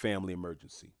got a family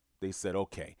emergency. They said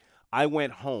okay. I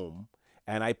went home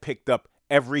and I picked up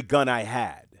every gun I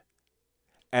had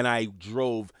and I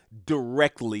drove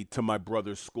directly to my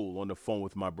brother's school on the phone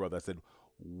with my brother. I said,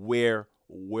 where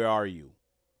are you?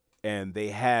 And they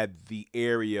had the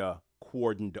area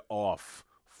cordoned off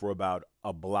for about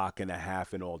a block and a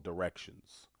half in all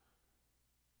directions.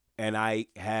 And I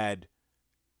had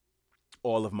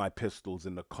all of my pistols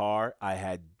in the car. I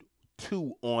had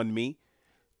two on me,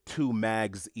 two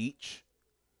mags each,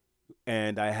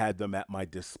 and I had them at my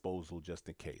disposal just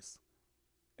in case.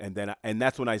 And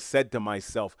that's when I said to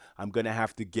myself, I'm gonna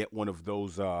have to get one of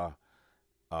those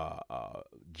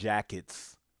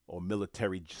jackets or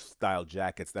military style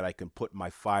jackets that I can put my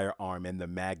firearm and the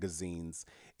magazines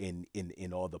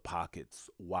in all the pockets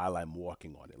while I'm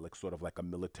walking on it, like sort of like a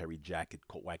military jacket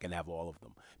coat where I can have all of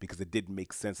them because it didn't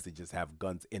make sense to just have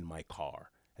guns in my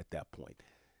car at that point.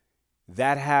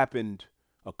 That happened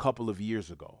a couple of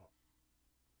years ago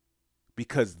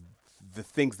because the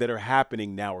things that are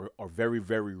happening now are very,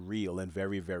 very real and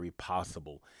very, very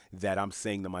possible. That I'm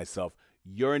saying to myself,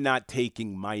 you're not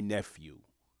taking my nephew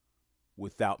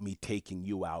without me taking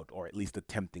you out, or at least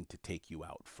attempting to take you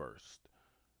out first.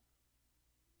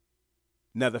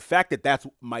 Now, the fact that that's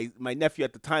my nephew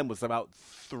at the time was about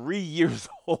 3 years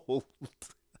old.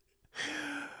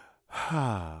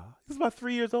 He's about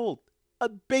 3 years old, a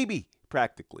baby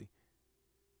practically.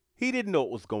 He didn't know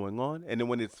what was going on, and then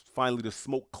when it's finally the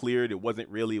smoke cleared, it wasn't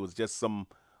really. It was just some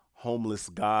homeless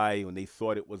guy, and they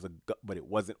thought it was but it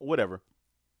wasn't. Whatever.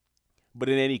 But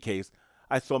in any case,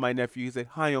 I saw my nephew. He said,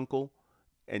 "Hi, uncle,"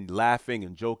 and laughing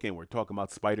and joking. We're talking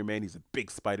about Spider Man. He's a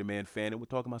big Spider Man fan, and we're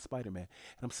talking about Spider Man.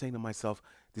 And I'm saying to myself,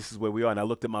 "This is where we are." And I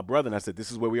looked at my brother and I said,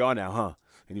 "This is where we are now, huh?"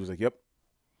 And he was like, "Yep."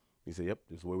 He said, "Yep,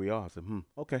 this is where we are." I said,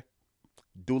 okay.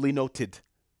 Duly noted.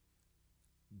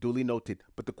 Duly noted.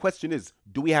 But the question is,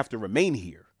 do we have to remain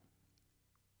here?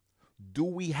 Do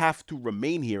we have to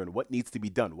remain here, and what needs to be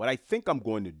done? What I think I'm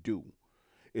going to do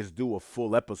is do a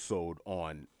full episode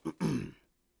on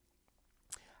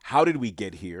how did we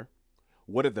get here?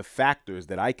 What are the factors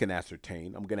that I can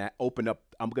ascertain? I'm gonna open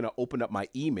up my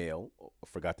email. I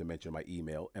forgot to mention my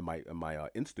email and my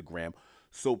Instagram.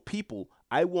 So people,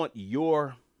 I want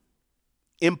your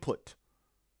input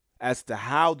as to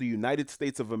how the United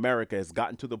States of America has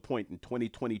gotten to the point in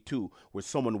 2022 where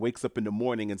someone wakes up in the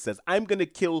morning and says, I'm going to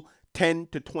kill 10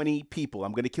 to 20 people.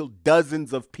 I'm going to kill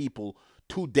dozens of people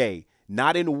today,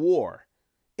 not in war,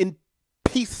 in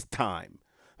peacetime.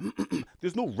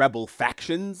 There's no rebel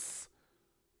factions,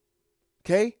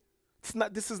 okay?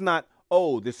 This is not,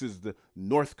 oh, this is the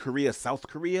North Korea, South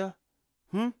Korea.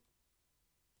 Hmm?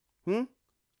 Hmm?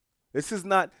 This is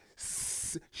not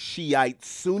Shiite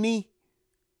Sunni.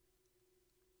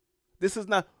 This is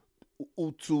not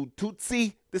Utu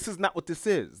Tutsi. This is not what this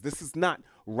is. This is not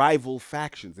rival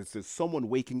factions. This is someone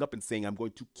waking up and saying, I'm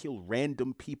going to kill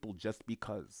random people just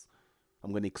because.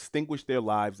 I'm going to extinguish their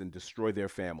lives and destroy their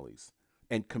families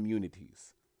and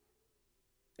communities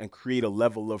and create a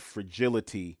level of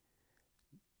fragility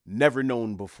never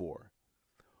known before.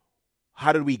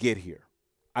 How did we get here?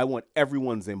 I want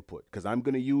everyone's input because I'm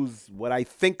going to use what I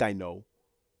think I know.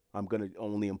 I'm going to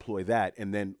only employ that.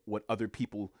 And then what other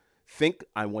people think,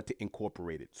 I want to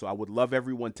incorporate it. So I would love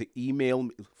everyone to email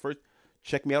me. First,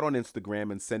 check me out on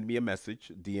Instagram and send me a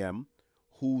message, DM,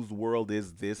 whose world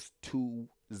is this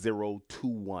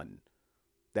 2021.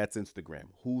 That's Instagram.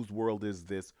 Whose world is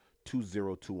this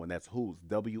 2021. That's whose,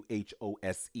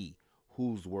 WHOSE.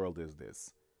 Whose world is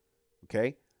this?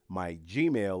 Okay? My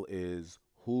Gmail is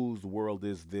whose world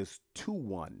is this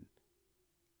 21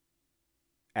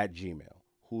 at Gmail.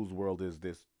 Whose world is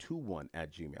this 21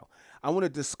 at Gmail. I want to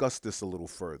discuss this a little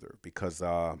further because,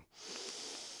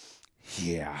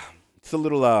 yeah, it's a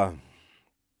little,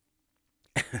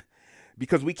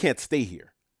 because we can't stay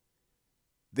here.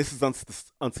 This is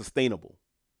unsustainable.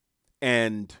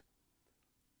 And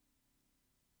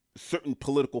certain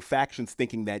political factions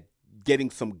thinking that getting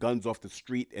some guns off the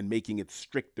street and making it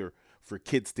stricter for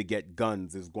kids to get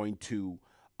guns is going to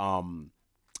um,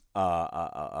 uh,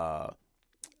 uh, uh,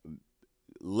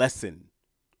 lessen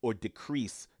or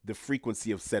decrease the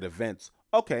frequency of said events.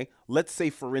 Okay, let's say,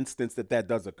 for instance, that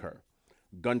does occur.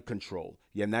 Gun control.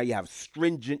 Yeah, now you have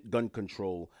stringent gun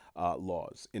control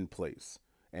laws in place.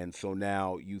 And so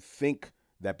now you think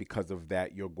that because of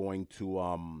that, you're going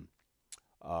to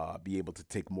be able to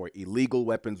take more illegal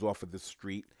weapons off of the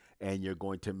street, and you're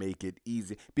going to make it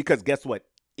easy. Because guess what?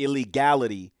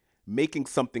 Illegality, making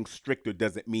something stricter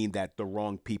doesn't mean that the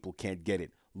wrong people can't get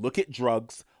it. Look at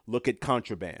drugs, look at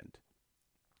contraband.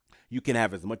 You can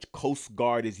have as much Coast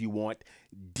Guard as you want,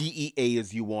 DEA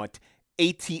as you want,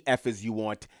 ATF as you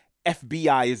want,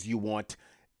 FBI as you want,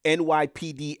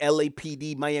 NYPD,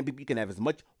 LAPD, Miami. You can have as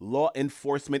much law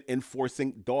enforcement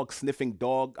enforcing drug sniffing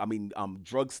dogs.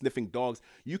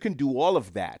 You can do all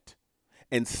of that.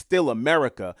 And still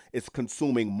America is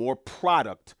consuming more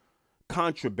product,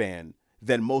 contraband,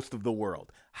 than most of the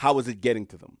world. How is it getting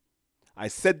to them? I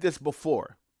said this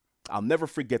before. I'll never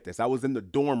forget this. I was in the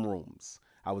dorm rooms.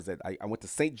 I went to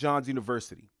St. John's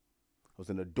University. I was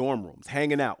in the dorm rooms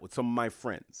hanging out with some of my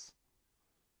friends.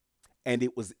 And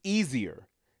it was easier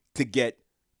to get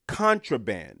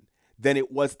contraband than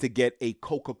it was to get a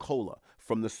Coca-Cola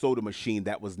from the soda machine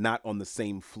that was not on the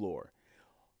same floor.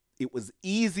 It was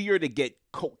easier to get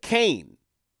cocaine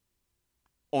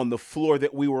on the floor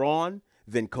that we were on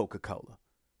than Coca-Cola.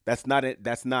 That's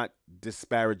not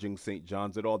disparaging St.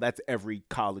 John's at all. That's every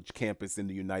college campus in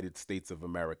the United States of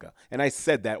America. And I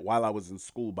said that while I was in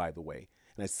school, by the way.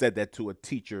 And I said that to a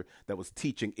teacher that was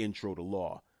teaching intro to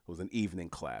law. It was an evening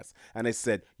class. And I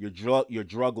said, your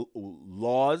drug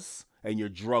laws and your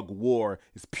drug war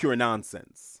is pure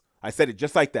nonsense. I said it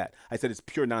just like that. I said it's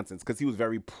pure nonsense because he was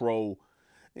very pro.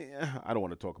 I don't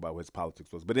want to talk about what his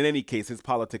politics was, but in any case, his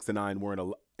politics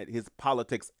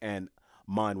and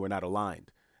mine were not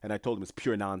aligned. And I told him it's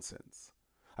pure nonsense.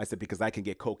 I said, because I can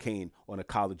get cocaine on a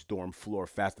college dorm floor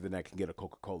faster than I can get a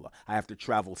Coca Cola. I have to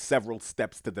travel several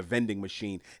steps to the vending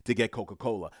machine to get Coca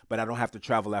Cola, but I don't have to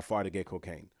travel that far to get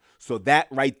cocaine. So that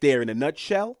right there in a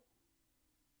nutshell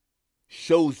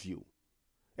shows you.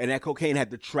 And that cocaine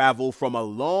had to travel from a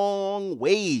long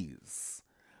ways.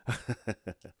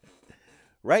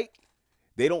 Right?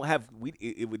 They don't have,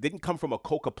 it didn't come from a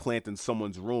coca plant in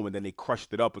someone's room and then they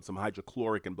crushed it up with some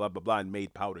hydrochloric and blah, blah, blah and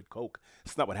made powdered coke.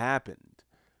 That's not what happened.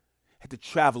 Had to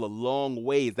travel a long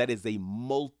ways. That is a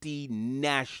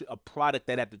multinational, a product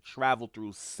that had to travel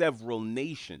through several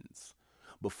nations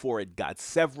before it got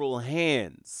several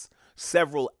hands,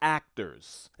 several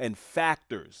actors and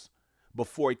factors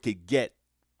before it could get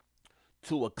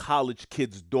to a college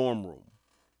kid's dorm room.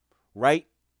 Right?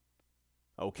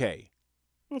 Okay.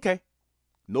 Okay.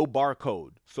 No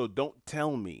barcode. So don't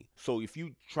tell me. So if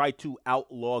you try to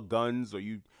outlaw guns or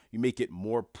you make it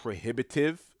more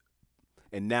prohibitive,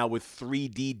 and now with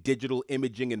 3D digital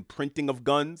imaging and printing of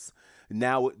guns,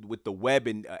 now with the web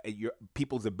and your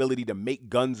people's ability to make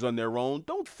guns on their own,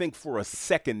 don't think for a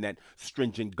second that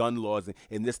stringent gun laws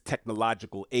in this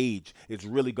technological age is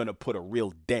really going to put a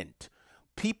real dent.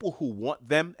 People who want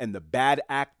them and the bad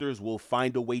actors will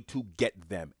find a way to get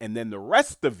them. And then the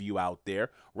rest of you out there,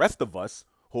 rest of us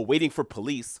who are waiting for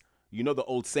police, you know the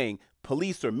old saying,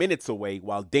 police are minutes away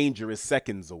while danger is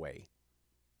seconds away.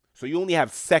 So you only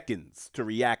have seconds to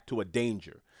react to a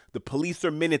danger. The police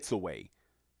are minutes away.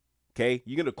 Okay?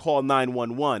 You're going to call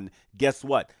 911. Guess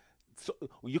what? So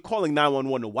you're calling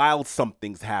 911 while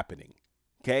something's happening.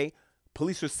 Okay?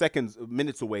 Police are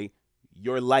minutes away.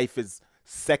 Your life is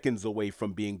seconds away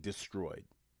from being destroyed.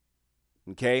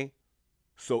 Okay?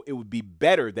 So it would be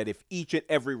better that if each and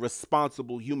every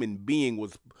responsible human being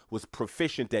was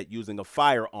proficient at using a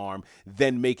firearm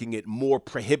than making it more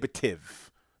prohibitive,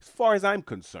 as far as I'm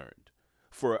concerned,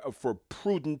 for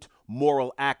prudent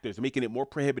moral actors, making it more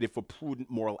prohibitive for prudent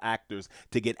moral actors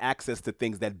to get access to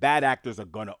things that bad actors are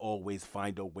going to always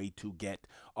find a way to get.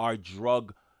 Our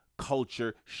drug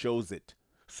culture shows it.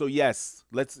 So yes,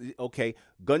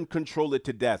 gun control it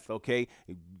to death, okay?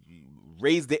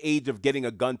 Raise the age of getting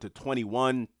a gun to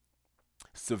 21.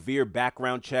 Severe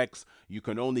background checks. You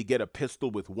can only get a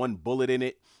pistol with one bullet in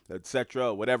it,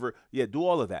 etc., whatever. Yeah, do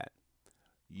all of that.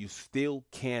 You still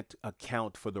can't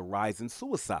account for the rise in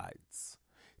suicides.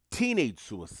 Teenage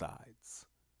suicides.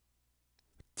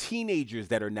 Teenagers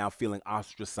that are now feeling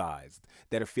ostracized,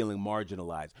 that are feeling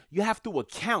marginalized. You have to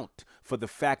account for the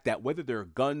fact that whether there are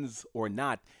guns or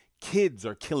not, kids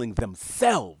are killing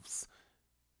themselves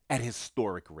at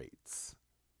historic rates.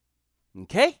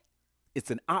 Okay?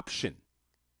 It's an option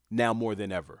now more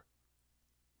than ever.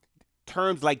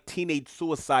 Terms like teenage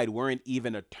suicide weren't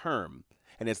even a term.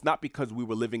 And it's not because we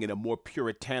were living in a more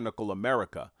puritanical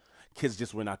America. Kids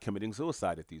just were not committing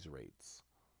suicide at these rates.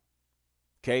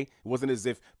 Okay? It wasn't as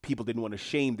if people didn't want to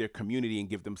shame their community and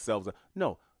give themselves a...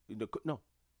 No.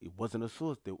 It wasn't a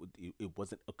suicide. It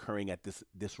wasn't occurring at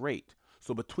this rate.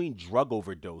 So between drug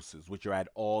overdoses, which are at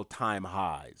all-time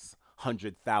highs,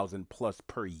 100,000 plus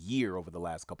per year over the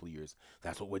last couple of years,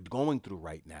 that's what we're going through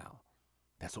right now.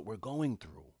 That's what we're going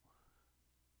through.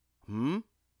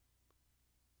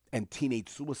 And teenage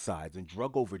suicides and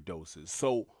drug overdoses.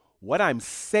 So what I'm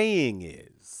saying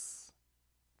is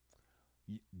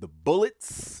the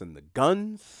bullets and the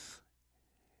guns,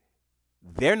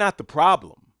 they're not the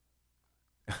problem.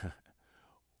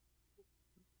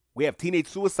 We have teenage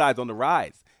suicides on the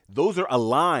rise. Those are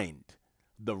aligned.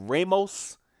 The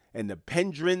Ramos and the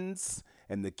Pendrins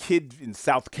and the kid in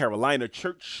South Carolina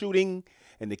church shooting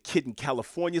and the kid in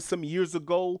California some years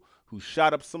ago who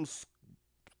shot up some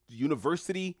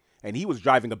university and he was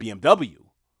driving a BMW.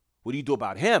 What do you do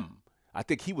about him? I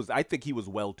think he was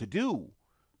well to do.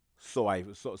 So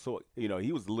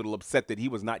he was a little upset that he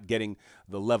was not getting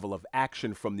the level of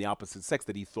action from the opposite sex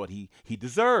that he thought he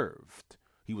deserved.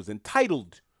 He was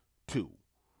entitled to.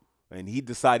 And he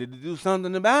decided to do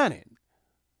something about it.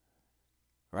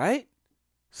 Right?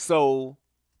 So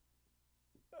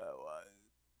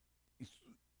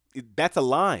that's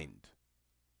aligned.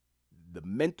 The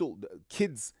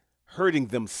kids hurting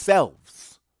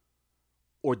themselves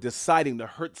or deciding to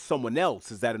hurt someone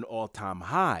else is at an all-time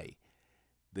high.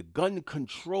 The gun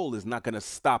control is not going to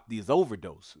stop these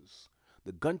overdoses.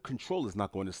 The gun control is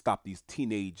not going to stop these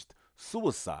teenage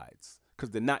suicides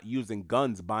because they're not using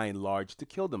guns by and large to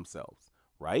kill themselves,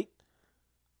 right?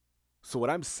 So what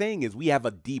I'm saying is we have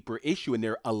a deeper issue and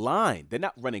they're aligned. They're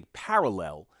not running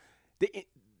parallel. They're,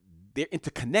 they're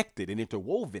interconnected and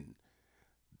interwoven.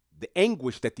 The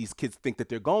anguish that these kids think that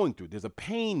they're going through. There's a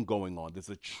pain going on. There's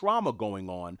a trauma going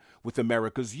on with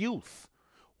America's youth.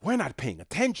 We're not paying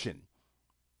attention.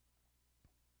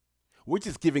 We're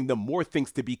just giving them more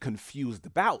things to be confused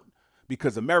about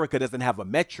because America doesn't have a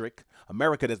metric.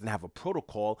 America doesn't have a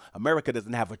protocol. America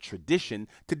doesn't have a tradition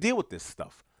to deal with this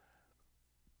stuff.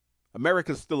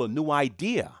 America's still a new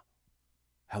idea.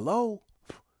 Hello?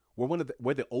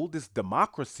 We're the oldest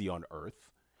democracy on earth.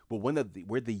 We're one of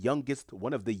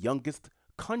the youngest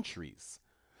countries.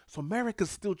 So America's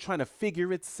still trying to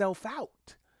figure itself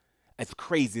out. As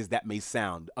crazy as that may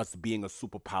sound, us being a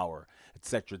superpower,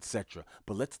 etc., etc.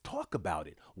 But let's talk about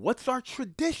it. What's our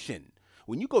tradition?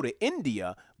 When you go to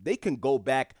India, they can go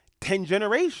back 10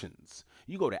 generations.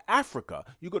 You go to Africa,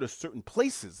 you go to certain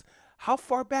places. How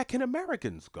far back can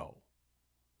Americans go?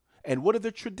 And what are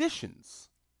the traditions?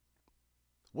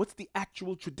 What's the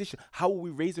actual tradition? How are we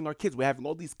raising our kids? We're having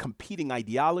all these competing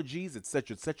ideologies,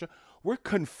 etc., etc. We're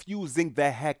confusing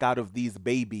the heck out of these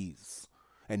babies.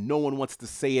 And no one wants to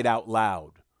say it out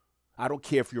loud. I don't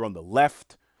care if you're on the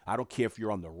left. I don't care if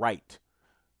you're on the right.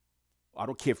 I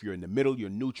don't care if you're in the middle, you're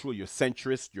neutral, you're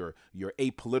centrist, you're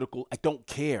apolitical. I don't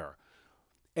care.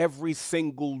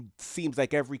 Seems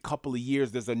like every couple of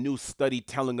years, there's a new study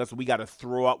telling us we got to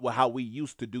throw out how we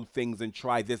used to do things and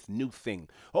try this new thing.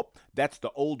 Oh, that's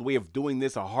the old way of doing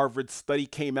this. A Harvard study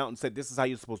came out and said this is how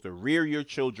you're supposed to rear your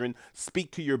children,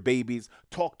 speak to your babies,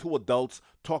 talk to adults,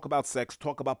 talk about sex,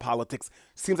 talk about politics.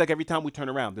 Seems like every time we turn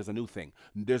around, there's a new thing.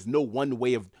 There's no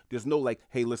there's no like,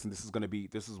 hey, listen, this is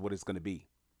what it's going to be.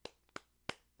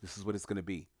 This is what it's going to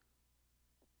be.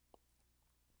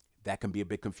 That can be a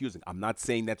bit confusing. I'm not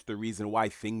saying that's the reason why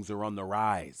things are on the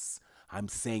rise. I'm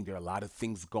saying there are a lot of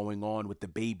things going on with the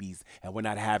babies and we're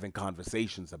not having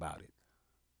conversations about it.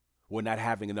 We're not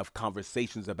having enough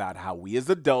conversations about how we as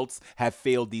adults have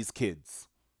failed these kids.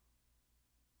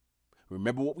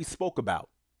 Remember what we spoke about.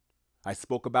 I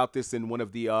spoke about this in one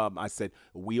of the, I said,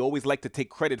 we always like to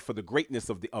take credit for the greatness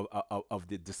of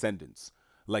the descendants.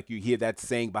 Like you hear that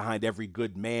saying, behind every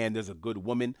good man, there's a good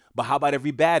woman. But how about every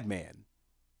bad man?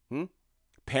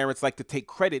 Parents like to take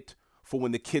credit for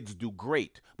when the kids do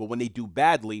great, but when they do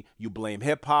badly, you blame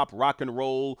hip hop, rock and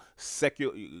roll,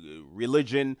 secular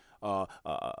religion,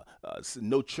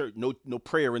 no church, no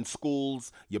prayer in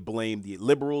schools. You blame the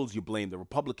liberals, you blame the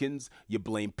Republicans, you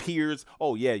blame peers.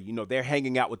 Oh yeah, they're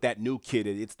hanging out with that new kid.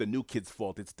 It's the new kid's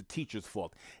fault. It's the teacher's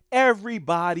fault.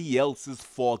 Everybody else's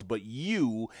fault, but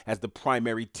you as the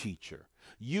primary teacher,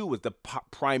 you as the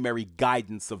primary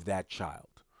guidance of that child.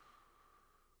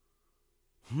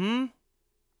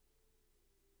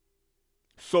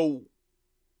 So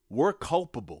we're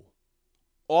culpable,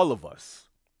 all of us.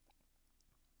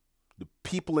 The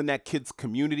people in that kid's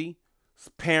community,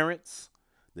 parents,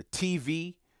 the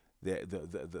TV,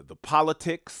 the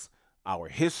politics, our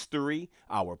history,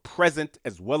 our present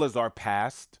as well as our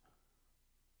past.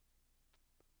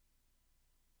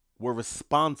 We're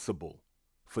responsible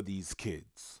for these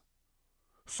kids.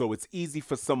 So it's easy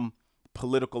for some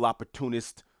political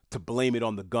opportunist to blame it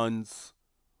on the guns,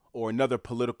 or another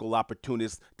political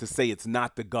opportunist to say it's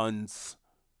not the guns,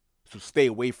 so stay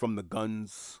away from the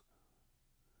guns.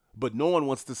 But no one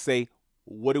wants to say,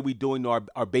 what are we doing?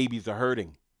 Our babies are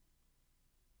hurting.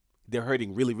 They're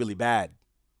hurting really, really bad.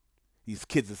 These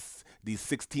kids, these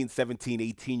 16, 17,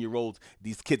 18-year-olds,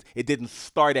 these kids, it didn't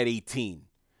start at 18.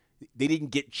 They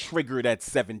didn't get triggered at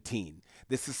 17.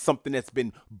 This is something that's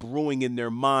been brewing in their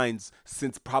minds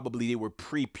since probably they were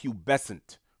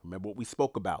prepubescent. Remember what we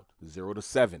spoke about, 0 to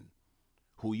 7.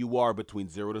 Who you are between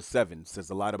 0 to 7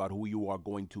 says a lot about who you are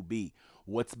going to be.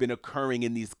 What's been occurring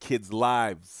in these kids'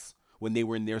 lives when they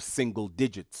were in their single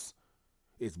digits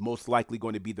is most likely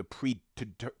going to be the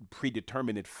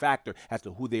predeterminate factor as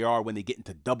to who they are when they get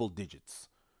into double digits.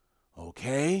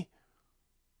 Okay?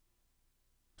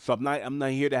 So I'm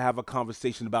not here to have a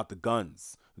conversation about the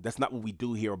guns. That's not what we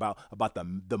do here about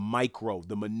the micro,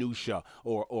 the minutia,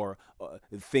 or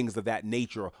things of that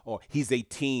nature. Or he's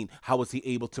 18. How was he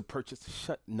able to purchase?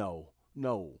 No.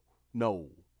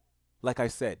 Like I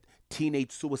said,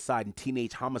 teenage suicide and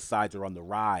teenage homicides are on the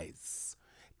rise.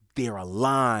 They're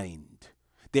aligned.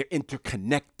 They're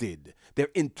interconnected. They're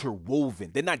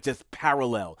interwoven. They're not just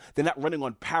parallel. They're not running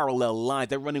on parallel lines.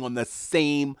 They're running on the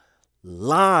same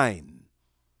line.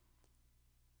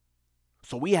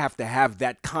 So we have to have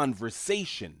that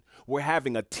conversation. We're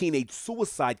having a teenage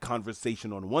suicide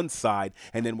conversation on one side,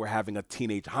 and then we're having a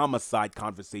teenage homicide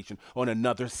conversation on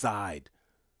another side.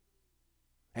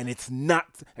 And it's not,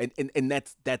 and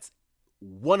that's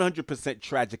 100%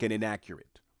 tragic and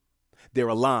inaccurate. They're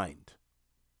aligned.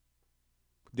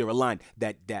 They're aligned.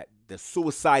 That the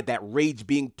suicide, that rage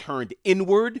being turned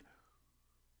inward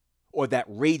or that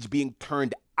rage being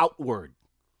turned outward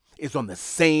is on the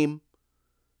same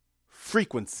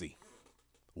frequency.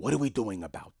 What are we doing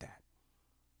about that?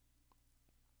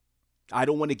 I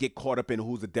don't want to get caught up in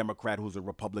who's a Democrat, who's a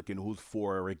Republican, who's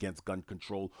for or against gun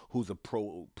control, who's a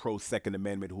pro Second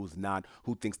Amendment, who's not,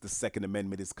 who thinks the Second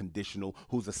Amendment is conditional,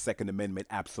 who's a Second Amendment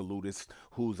absolutist,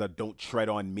 who's a don't tread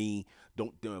on me,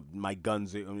 don't my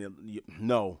guns.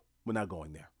 No, we're not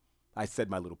going there. I said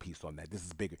my little piece on that. This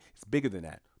is bigger. It's bigger than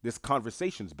that. This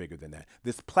conversation's bigger than that.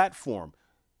 This platform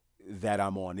that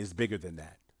I'm on is bigger than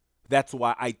that. That's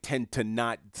why I tend to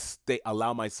not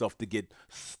allow myself to get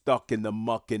stuck in the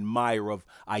muck and mire of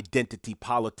identity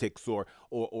politics or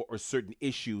certain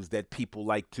issues that people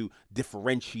like to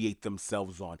differentiate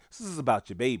themselves on. This is about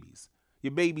your babies.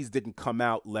 Your babies didn't come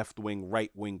out left wing,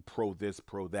 right wing, pro this,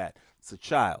 pro that. It's a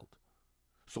child.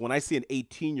 So when I see an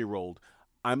 18-year-old,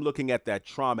 I'm looking at that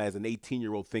trauma as an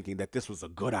 18-year-old thinking that this was a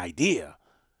good idea.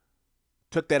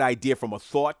 Took that idea from a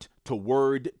thought to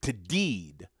word to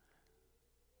deed.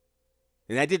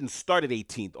 And that didn't start at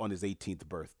 18th on his 18th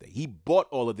birthday. He bought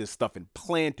all of this stuff and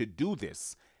planned to do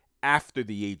this after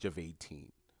the age of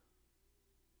 18.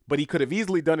 But he could have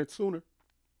easily done it sooner.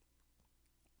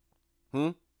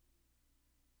 He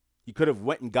could have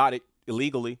went and got it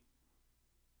illegally.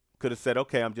 Could have said,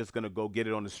 okay, I'm just going to go get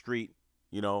it on the street.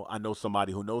 You know, I know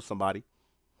somebody who knows somebody.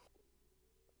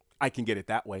 I can get it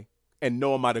that way. And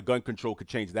no amount of gun control could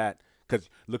change that. Because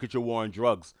look at your war on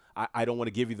drugs. I don't want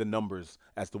to give you the numbers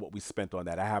as to what we spent on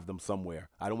that. I have them somewhere.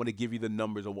 I don't want to give you the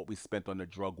numbers on what we spent on the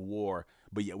drug war,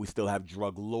 but yet we still have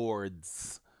drug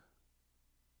lords.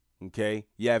 Okay?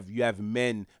 You have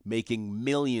men making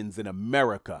millions in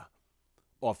America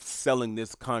off selling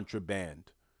this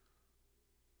contraband.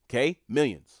 Okay?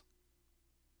 Millions.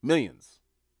 Millions.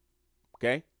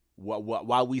 Okay?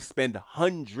 While we spend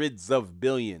hundreds of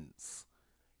billions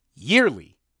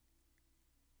yearly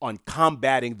on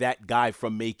combating that guy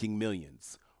from making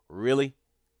millions. Really?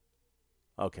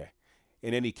 Okay.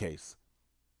 In any case,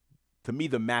 to me,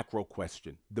 the macro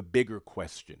question, the bigger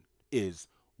question is,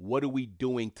 what are we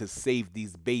doing to save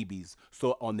these babies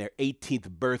so on their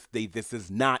 18th birthday, this is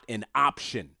not an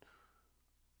option?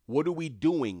 What are we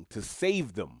doing to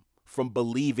save them from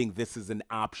believing this is an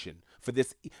option, for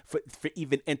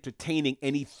even entertaining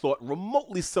any thought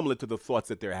remotely similar to the thoughts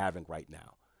that they're having right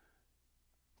now?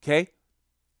 Okay?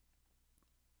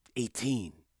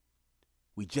 18.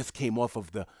 We just came off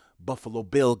of the Buffalo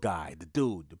Bill guy, the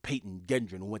dude, the Peyton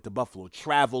Gendron, who went to Buffalo,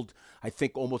 traveled, I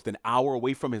think, almost an hour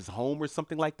away from his home or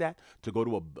something like that to go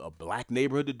to a black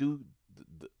neighborhood to do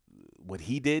what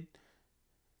he did.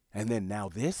 And then now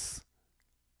this,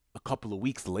 a couple of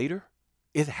weeks later.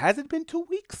 Has it been 2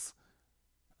 weeks?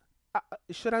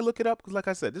 Should I look it up? Because like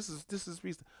I said, this is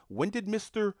recent. When did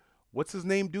Mr. What's his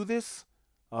name do this?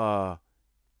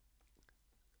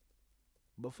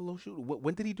 Buffalo shooter.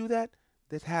 When did he do that?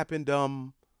 This happened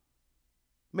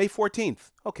May 14th.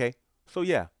 Okay. So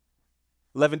yeah.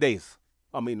 11 days.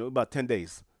 I mean, about 10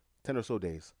 days. 10 or so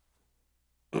days.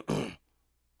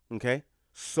 Okay?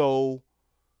 So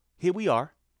here we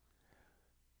are.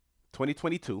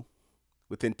 2022.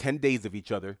 Within 10 days of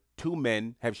each other, two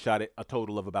men have shot at a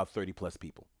total of about 30 plus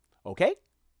people. Okay?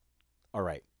 All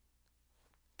right.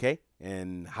 Okay?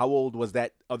 And how old was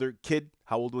that other kid?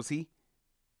 How old was he?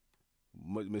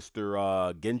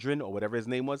 Mr. Gendron or whatever his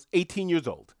name was, 18 years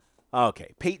old.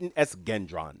 Okay, Peyton S.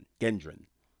 Gendron.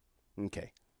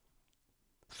 Okay.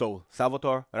 So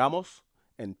Salvatore Ramos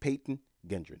and Peyton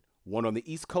Gendron. One on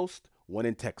the East Coast, one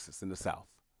in Texas in the South.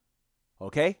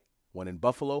 Okay? One in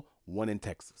Buffalo, one in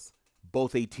Texas.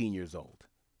 Both 18 years old.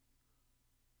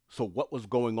 So what was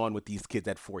going on with these kids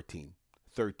at 14,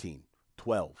 13,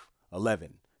 12,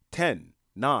 11, 10,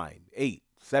 9, 8,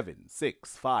 7,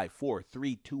 6, 5, 4,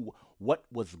 3, 2. What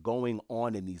was going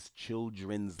on in these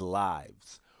children's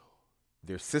lives?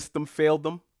 Their system failed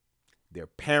them. Their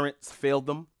parents failed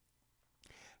them.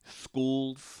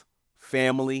 Schools,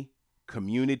 family,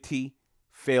 community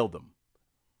failed them.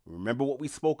 Remember what we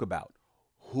spoke about.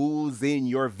 Who's in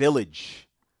your village?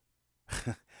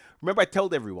 Remember, I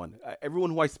told everyone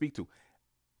who I speak to,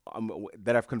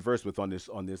 that I've conversed with on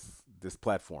this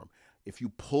platform, if you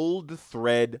pull the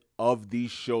thread of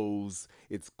these shows,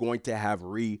 it's going to have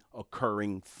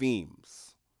reoccurring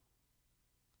themes.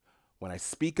 When I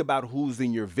speak about who's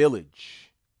in your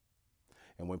village,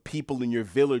 And when people in your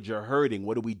village are hurting,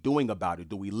 what are we doing about it?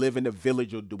 Do we live in a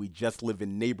village or do we just live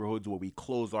in neighborhoods where we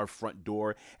close our front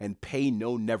door and pay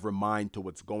no never mind to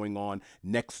what's going on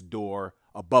next door,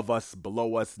 above us,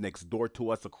 below us, next door to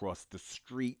us, across the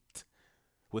street,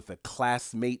 with a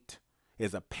classmate?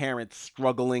 Is a parent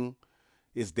struggling?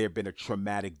 Is there been a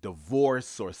traumatic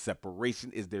divorce or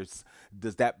separation?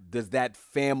 Does that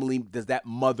family, does that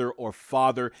mother or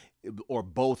father or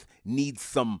both need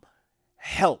some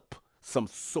help, some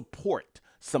support,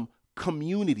 some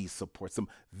community support, some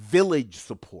village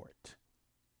support?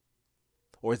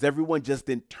 Or is everyone just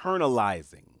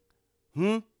internalizing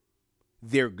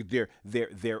their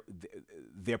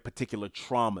particular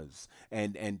traumas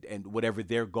and whatever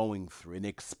they're going through and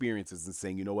experiences, and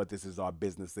saying, you know what, this is our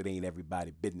business, it ain't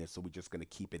everybody's business, so we're just going to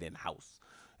keep it in house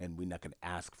and we're not going to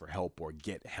ask for help or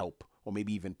get help or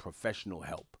maybe even professional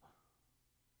help?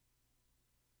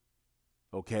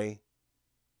 Okay.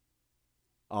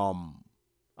 um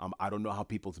I don't know how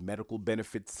people's medical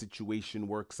benefits situation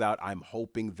works out. I'm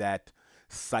hoping that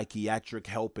psychiatric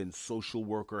help and social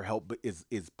worker help is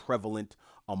prevalent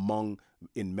among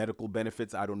in medical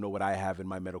benefits. I don't know what I have in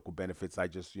my medical benefits. I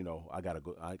just, I gotta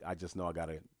go. I just know I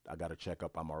gotta check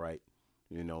up. I'm all right,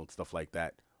 stuff like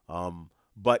that.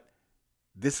 But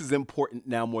this is important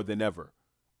now more than ever.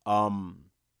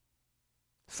 Um,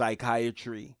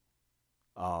 Psychiatry,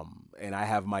 and I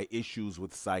have my issues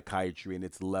with psychiatry and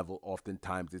its level,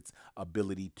 oftentimes its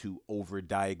ability to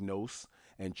overdiagnose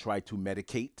and try to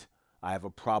medicate. I have a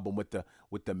problem with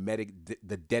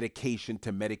the dedication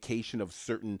to medication of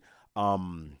certain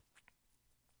um,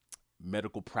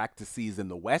 medical practices in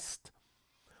the West.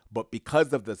 But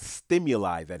because of the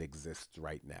stimuli that exists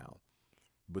right now,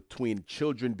 between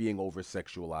children being over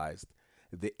sexualized,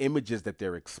 the images that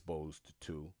they're exposed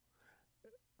to,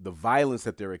 the violence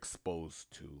that they're exposed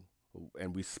to,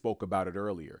 and we spoke about it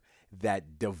earlier,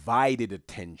 that divided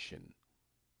attention,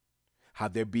 how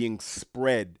they're being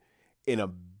spread in a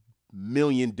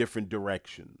million different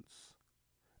directions.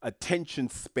 Attention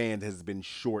span has been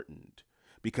shortened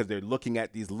because they're looking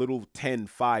at these little 10,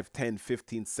 5, 10,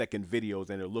 15-second videos,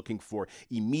 and they're looking for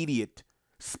immediate,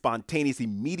 spontaneous,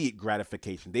 immediate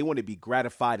gratification. They want to be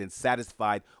gratified and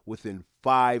satisfied within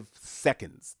 5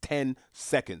 seconds, 10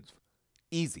 seconds.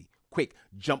 Easy, quick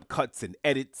jump cuts and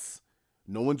edits.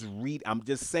 No one's I'm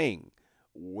just saying,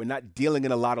 we're not dealing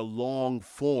in a lot of long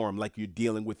form like you're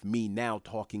dealing with me now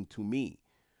talking to me.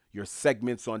 Your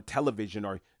segments on television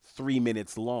are 3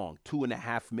 minutes long,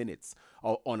 2.5 minutes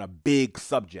on a big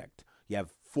subject. You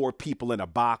have four people in a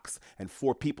box, and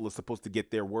four people are supposed to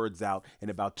get their words out in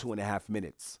about 2.5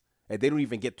 minutes. And they don't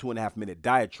even get 2.5 minute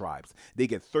diatribes. They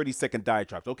get 30-second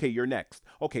diatribes. Okay, you're next.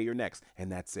 Okay, you're next.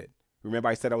 And that's it. Remember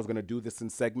I said I was going to do this in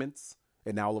segments?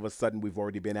 And now all of a sudden we've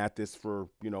already been at this for,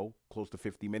 close to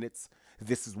 50 minutes.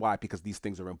 This is why, because these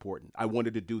things are important. I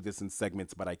wanted to do this in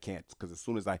segments, but I can't, because as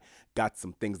soon as I got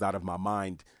some things out of my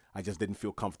mind, I just didn't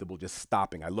feel comfortable just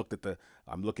stopping. I'm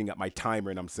looking at my timer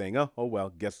and I'm saying, oh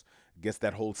well, guess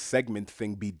that whole segment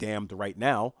thing be damned right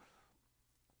now.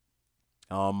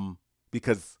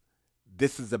 Because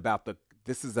this is about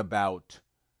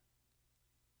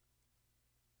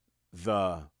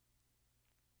the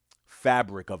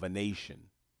fabric of a nation,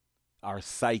 our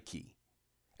psyche.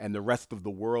 And the rest of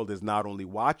the world is not only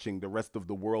watching, the rest of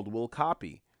the world will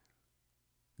copy.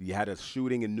 You had a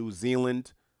shooting in New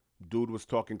Zealand. Dude was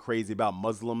talking crazy about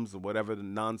Muslims or whatever the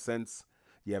nonsense.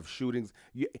 You have shootings.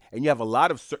 And you have a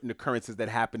lot of certain occurrences that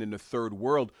happen in the third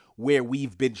world where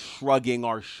we've been shrugging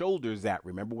our shoulders at.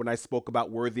 Remember when I spoke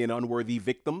about worthy and unworthy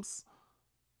victims?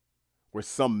 Where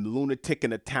some lunatic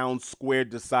in a town square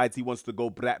decides he wants to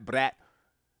go brat brat.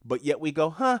 But yet we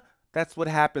go, that's what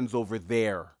happens over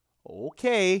there.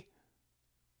 Okay.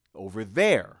 Over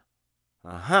there.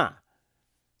 Uh-huh.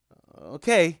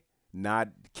 Okay.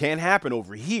 Can't happen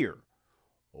over here.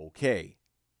 Okay.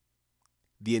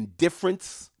 The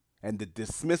indifference and the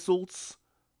dismissals,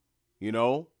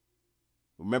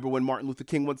 Remember when Martin Luther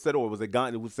King once said, or was it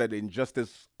Gandhi who said,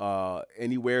 injustice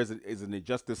anywhere is an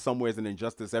injustice somewhere is an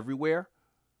injustice everywhere?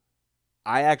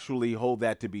 I actually hold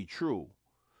that to be true.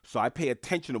 So I pay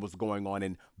attention to what's going on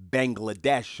in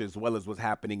Bangladesh as well as what's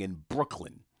happening in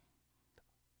Brooklyn.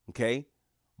 Okay?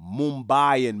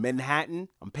 Mumbai and Manhattan,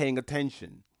 I'm paying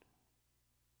attention.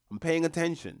 I'm paying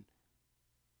attention.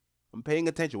 I'm paying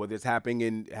attention. Whether it's happening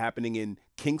in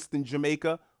Kingston,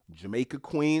 Jamaica,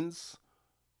 Queens,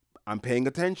 I'm paying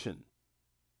attention.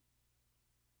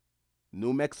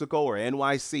 New Mexico or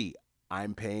NYC,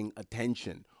 I'm paying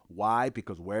attention. Why?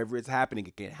 Because wherever it's happening,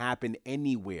 it can happen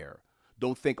anywhere.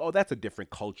 Don't think, oh, that's a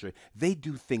different culture. They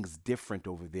do things different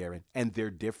over there, and they're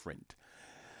different.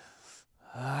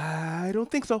 I don't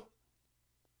think so.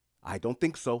 I don't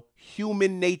think so.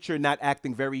 Human nature not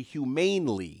acting very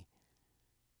humanely.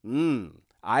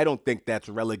 I don't think that's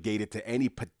relegated to any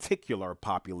particular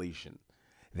population.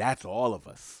 That's all of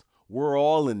us. We're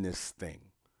all in this thing.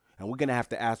 And we're going to have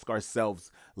to ask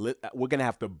ourselves, we're going to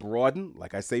have to broaden,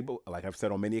 like I've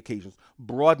said on many occasions,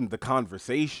 broaden the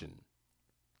conversation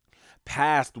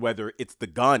past whether it's the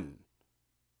gun.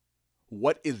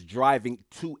 What is driving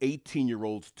two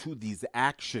 18-year-olds to these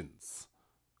actions?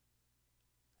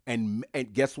 And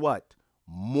guess what?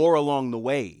 More along the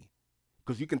way.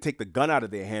 Because you can take the gun out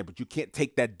of their hand, but you can't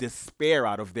take that despair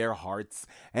out of their hearts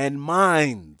and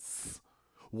minds.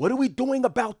 What are we doing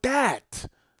about that?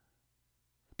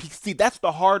 See, that's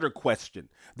the harder question.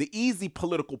 The easy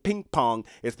political ping pong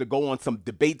is to go on some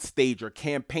debate stage or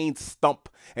campaign stump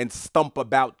and stump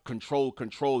about control,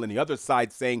 control, and the other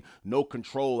side saying, no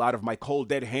control out of my cold,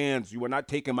 dead hands. You are not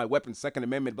taking my weapons, Second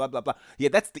Amendment, blah, blah, blah. Yeah,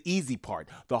 that's the easy part.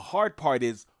 The hard part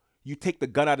is you take the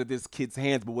gun out of this kid's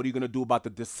hands, but what are you going to do about the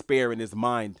despair in his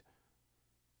mind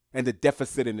and the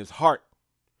deficit in his heart?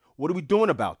 What are we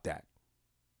doing about that?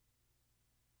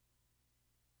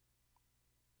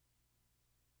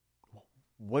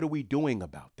 What are we doing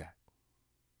about that?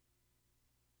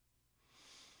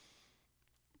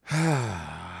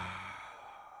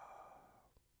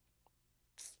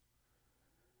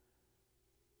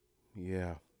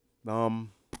 Yeah.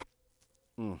 Um.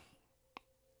 mm.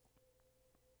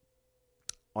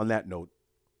 On that note,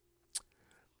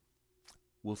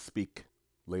 we'll speak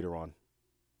later on.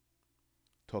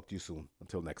 Talk to you soon.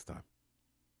 Until next time.